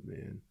good dude,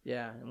 man.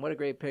 Yeah, and what a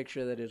great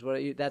picture that is.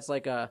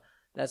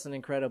 That's an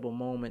incredible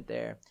moment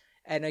there.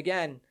 And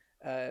again,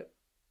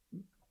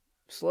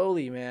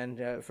 slowly,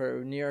 man,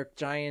 for New York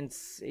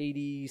Giants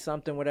 80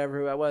 something, whatever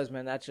who I was,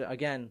 man. That's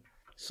again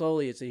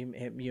slowly. It's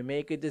you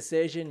make a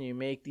decision, you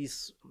make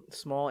these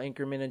small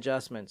increment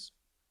adjustments.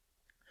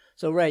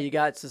 So Ray, you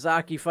got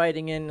Sasaki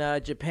fighting in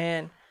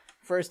Japan.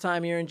 First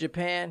time you're in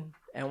Japan.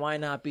 And why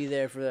not be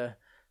there for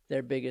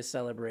their biggest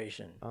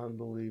celebration?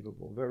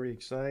 Unbelievable. Very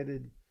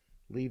excited.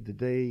 Leave the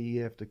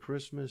day after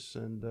Christmas.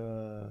 And,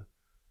 man,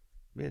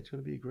 it's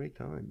going to be a great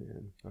time,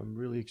 man. I'm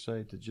really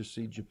excited to just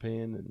see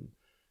Japan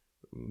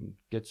and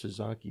get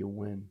Sasaki a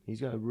win.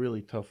 He's got a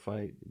really tough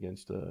fight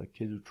against a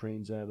kid who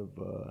trains out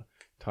of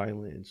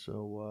Thailand.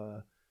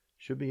 So,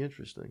 should be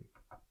interesting.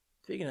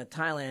 Speaking of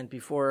Thailand,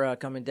 before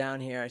coming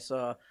down here, I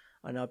saw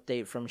an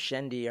update from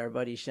Shendi, our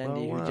buddy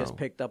Shendi, who just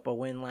picked up a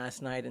win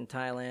last night in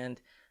Thailand,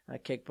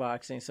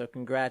 kickboxing. So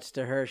congrats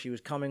to her. She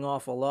was coming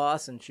off a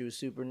loss, and she was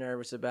super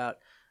nervous about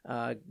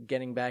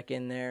getting back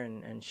in there,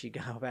 and she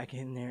got back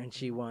in there, and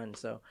she won.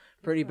 So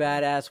pretty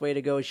badass. Way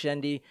to go,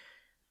 Shendi.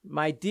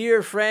 My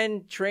dear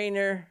friend,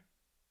 trainer,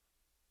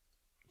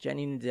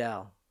 Jenny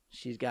Nadell.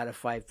 She's got a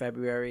fight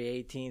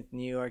February 18th,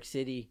 New York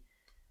City.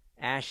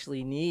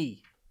 Ashley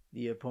Nee,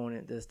 the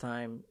opponent this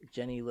time.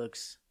 Jenny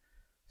looks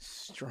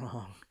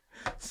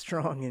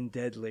strong and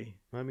deadly.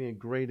 I mean, a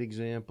great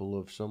example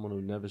of someone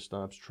who never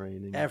stops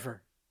training.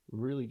 Ever.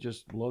 Really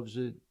just loves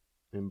it,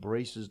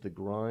 embraces the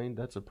grind.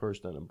 That's a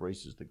person that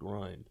embraces the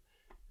grind.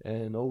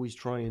 And always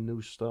trying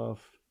new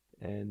stuff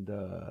and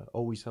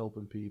always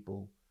helping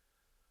people.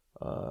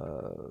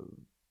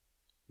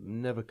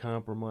 Never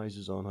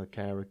compromises on her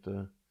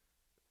character.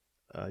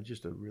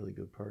 Just a really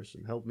good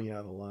person. Helped me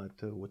out a lot,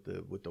 too,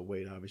 with the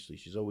weight, obviously.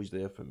 She's always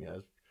there for me.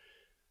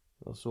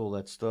 Also, all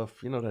that stuff,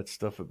 that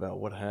stuff about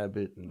what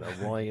habit and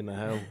why in the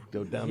hell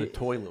go down the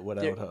toilet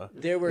without her.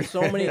 There were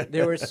so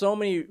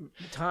many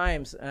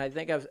times, and I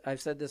think I've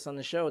said this on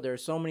the show. There were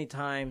so many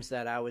times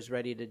that I was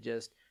ready to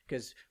just,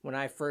 because when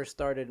I first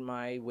started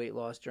my weight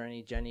loss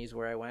journey, Jenny's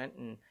where I went,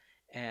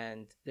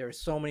 and there were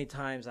so many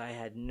times I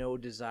had no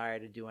desire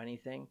to do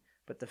anything.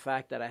 But the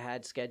fact that I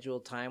had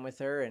scheduled time with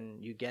her,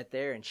 and you get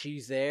there, and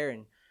she's there,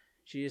 and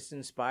she just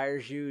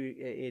inspires you.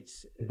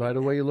 It's. By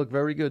the way, you look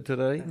very good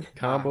today.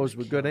 Combos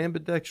were good.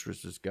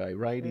 Ambidextrous, this guy.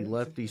 Righty,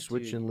 lefty,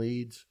 switching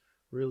leads.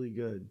 Really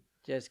good.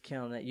 Just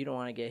killing it. You don't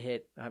want to get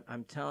hit.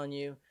 I'm telling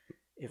you,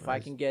 if I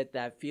can get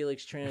that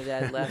Felix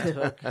Trinidad left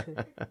hook,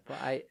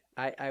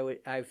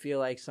 I feel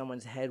like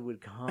someone's head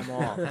would come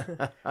off.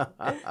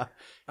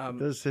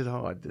 Does hit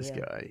hard, this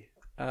guy.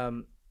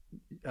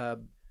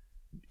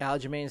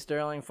 Aljamain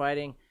Sterling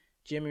fighting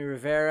Jimmy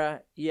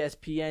Rivera,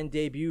 ESPN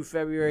debut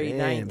February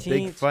 19th.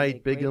 Big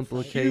fight, big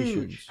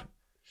implications.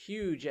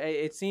 Huge.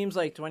 It seems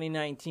like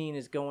 2019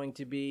 is going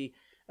to be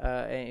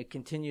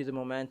continue the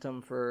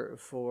momentum for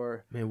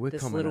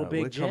this little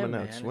big gym,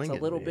 man. Swinging, it's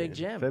a little big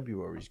gym.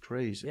 February's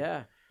crazy.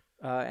 Yeah.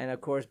 And, of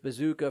course,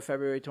 Bazooka,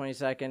 February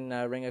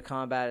 22nd, Ring of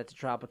Combat at the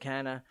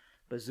Tropicana.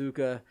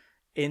 Bazooka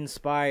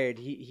inspired.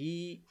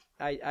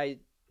 I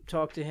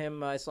talked to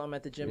him. I saw him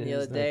at the gym the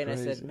other day, and I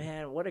said,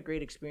 man, what a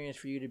great experience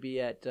for you to be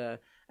at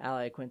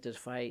Ali Quinta's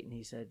fight. And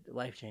he said,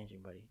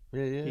 life-changing, buddy.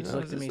 Yeah. He just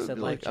looked at me and said,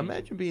 life-changing.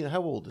 Imagine being,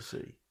 how old is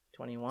he?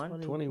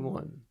 21?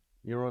 21.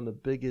 You're on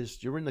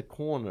you're in the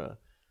corner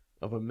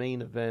of a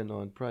main event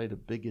on probably the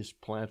biggest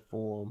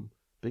platform,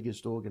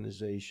 biggest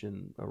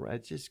organization.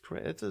 It's just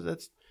crazy.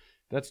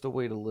 That's the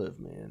way to live,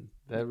 man.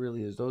 That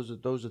really is. Those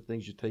are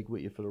things you take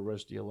with you for the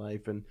rest of your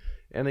life. And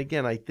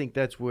again, I think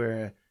that's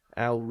where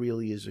Al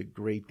really is a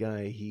great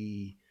guy.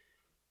 He,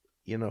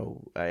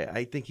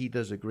 I think he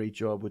does a great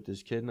job with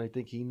this kid, and I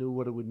think he knew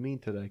what it would mean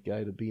to that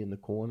guy to be in the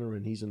corner,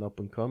 and he's an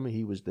up-and-comer.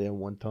 He was there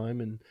one time,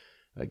 and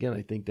again,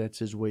 I think that's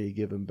his way of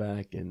giving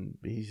back, and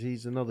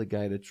he's another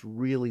guy that's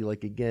really,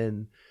 like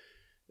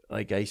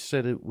I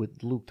said it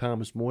with Luke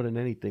Thomas, more than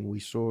anything, we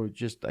saw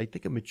I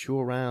think a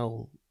mature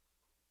Al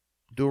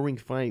during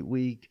fight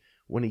week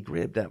when he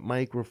grabbed that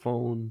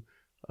microphone,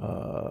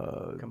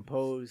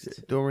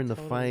 Composed. during the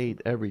Totally.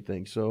 fight,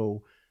 everything.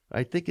 So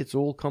I think it's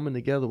all coming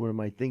together with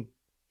him. I think,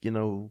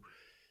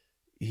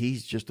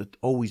 he's just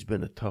always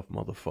been a tough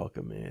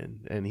motherfucker,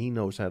 man, and he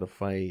knows how to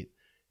fight.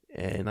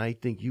 And I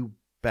think you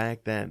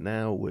back that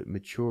now with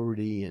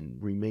maturity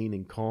and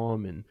remaining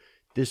calm and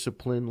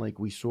discipline like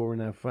we saw in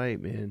that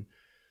fight, man.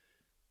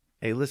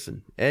 Hey,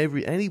 listen,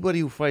 anybody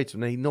who fights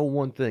him, they know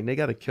one thing: they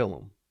got to kill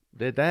him.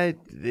 That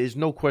there's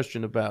no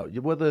question about.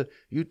 Whether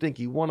you think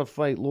he won a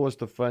fight,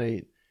 lost a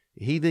fight,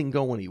 he didn't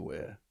go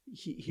anywhere.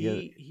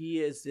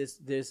 He is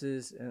this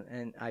is,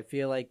 and I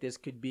feel like this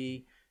could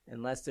be,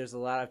 unless there's a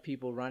lot of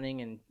people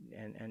running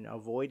and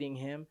avoiding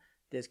him,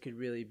 this could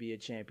really be a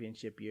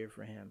championship year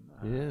for him.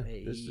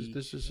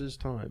 This is his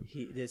time.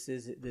 This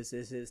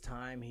is his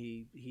time.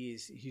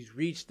 He's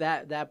reached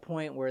that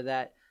point where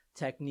that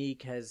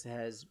technique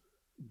has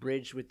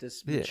bridged with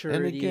this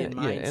maturity and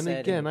mindset. And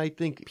again, I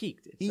think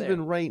peaked.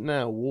 Even right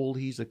now, all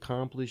he's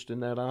accomplished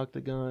in that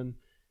octagon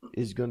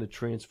is going to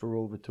transfer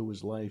over to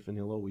his life, and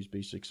he'll always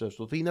be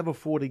successful. If he never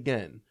fought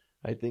again,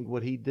 I think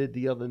what he did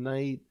the other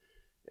night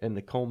and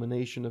the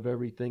culmination of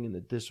everything and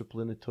the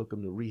discipline it took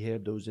him to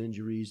rehab those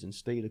injuries and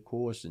stay the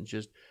course and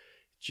just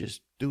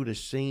do the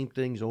same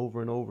things over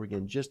and over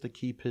again just to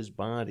keep his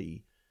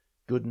body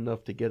good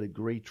enough to get a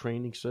great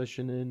training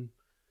session in.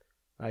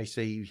 I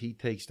say he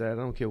takes that. I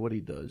don't care what he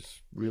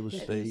does. Real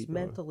estate. He's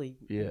mentally.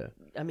 Yeah.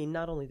 I mean,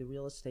 not only the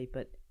real estate,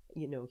 but,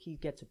 he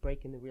gets a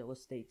break in the real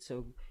estate.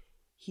 So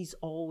he's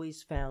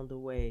always found a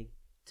way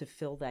to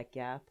fill that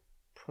gap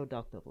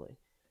productively.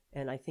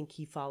 And I think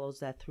he follows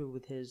that through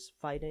with his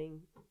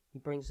fighting. He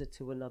brings it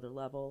to another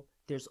level.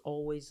 There's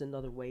always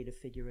another way to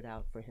figure it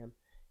out for him.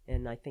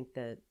 And I think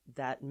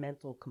that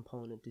mental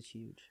component is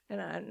huge.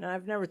 And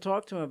I've never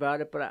talked to him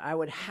about it, but I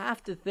would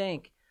have to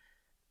think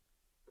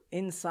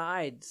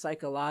inside,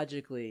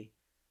 psychologically,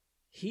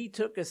 he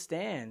took a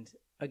stand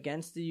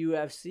against the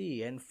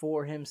UFC and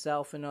for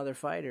himself and other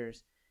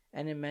fighters,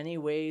 and in many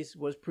ways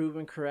was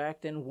proven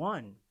correct and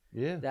won.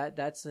 Yeah.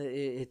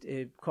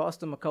 It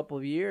cost him a couple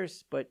of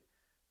years, but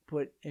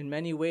in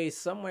many ways,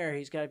 somewhere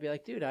he's got to be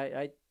like, dude,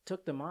 I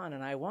took them on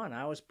and I won.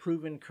 I was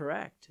proven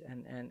correct,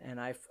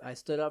 and I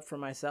stood up for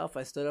myself.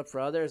 I stood up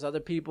for others. Other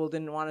people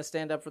didn't want to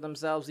stand up for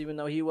themselves, even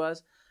though he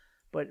was.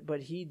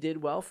 But he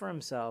did well for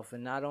himself,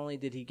 and not only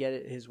did he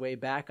get his way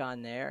back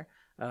on there,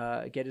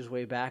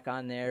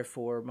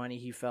 for money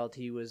he felt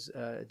he was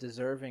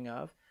deserving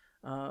of,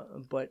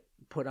 but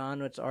put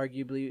on what's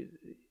arguably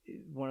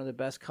one of the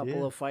best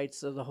couple of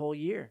fights of the whole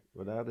year,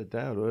 without a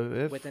doubt,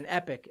 with an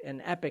epic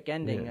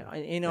ending,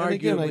 inarguably and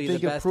again, I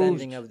think the best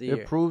ending of the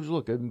year. It proves,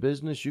 look, in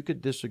business you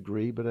could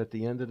disagree, but at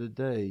the end of the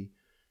day,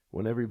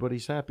 when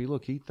everybody's happy,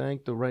 look, he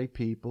thanked the right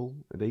people.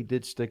 They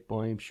did stick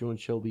by him. Sean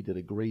Shelby did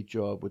a great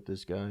job with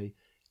this guy.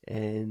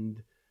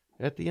 And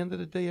at the end of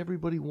the day,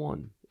 everybody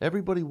won.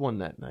 Everybody won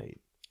that night.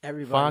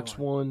 Fox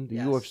won. The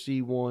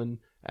UFC won.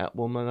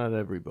 Well, not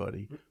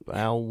everybody. But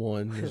Al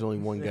won. There's only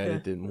one guy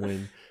that didn't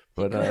win.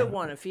 But he could have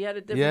won if he had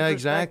a different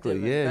exactly.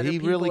 perspective. Yeah, he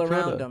really could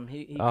have.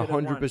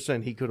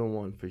 100%. He could have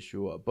won for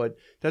sure. But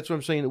that's what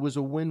I'm saying. It was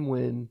a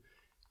win-win.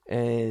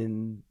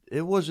 And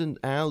it wasn't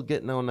Al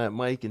getting on that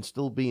mic and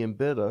still being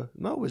bitter.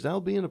 No, it was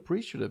Al being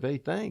appreciative. Hey,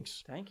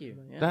 thanks. Thank you.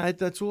 Yeah.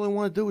 That's all I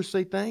want to do is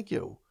say thank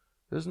you.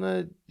 Isn't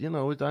that,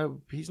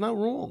 he's not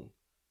wrong.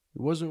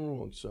 He wasn't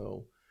wrong.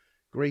 So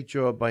great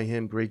job by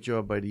him. Great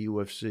job by the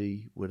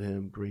UFC with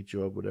him. Great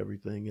job with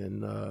everything.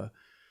 And,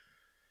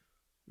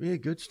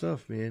 good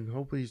stuff, man.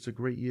 Hopefully it's a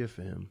great year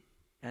for him.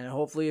 And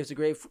hopefully it's a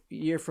great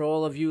year for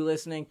all of you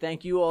listening.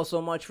 Thank you all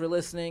so much for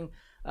listening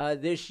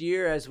this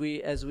year as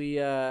we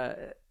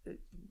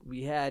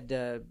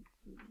had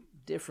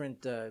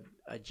different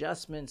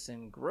adjustments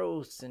and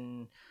growths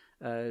and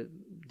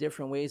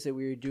different ways that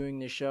we were doing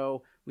the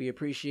show. We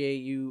appreciate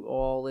you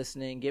all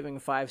listening, giving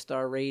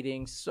 5-star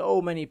ratings.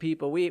 So many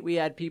people. We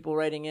had people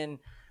writing in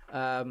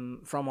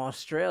from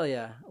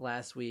Australia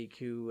last week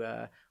who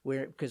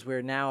because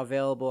we're now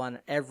available on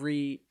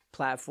every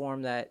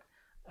platform that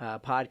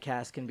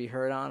podcasts can be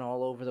heard on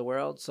all over the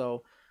world.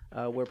 So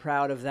we're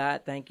proud of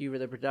that. Thank you for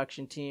the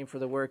production team for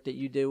the work that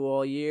you do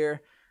all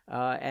year.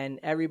 And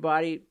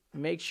everybody,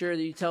 make sure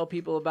that you tell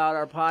people about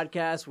our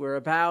podcast. We're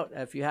about,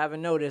 if you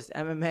haven't noticed,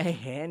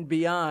 MMA and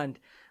beyond.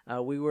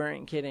 We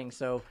weren't kidding.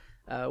 So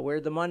we're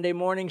the Monday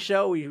morning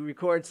show. We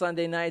record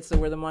Sunday nights, so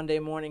we're the Monday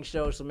morning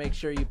show. So make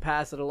sure you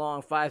pass it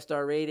along.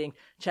 5-star rating.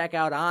 Check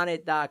out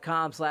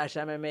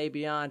onit.com/MMA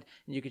Beyond.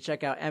 And you can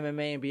check out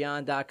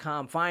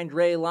MMAandBeyond.com. Find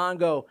Ray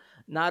Longo,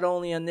 not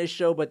only on this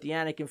show, but the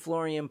Anik and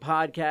Florian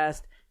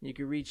podcast. You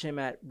can reach him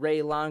at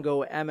Ray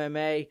Longo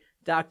MMA.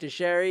 Dr.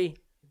 Sherry.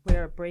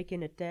 We're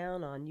breaking it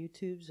down on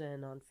YouTube's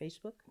and on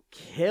Facebook.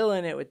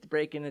 Killing it with the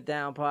Breaking It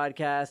Down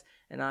podcast.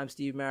 And I'm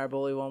Steve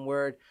Maraboli, one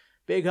word.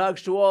 Big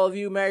hugs to all of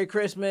you. Merry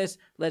Christmas.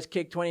 Let's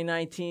kick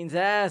 2019's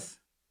ass.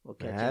 We'll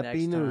catch you next time.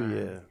 Happy New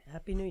Year.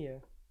 Happy New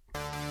Year.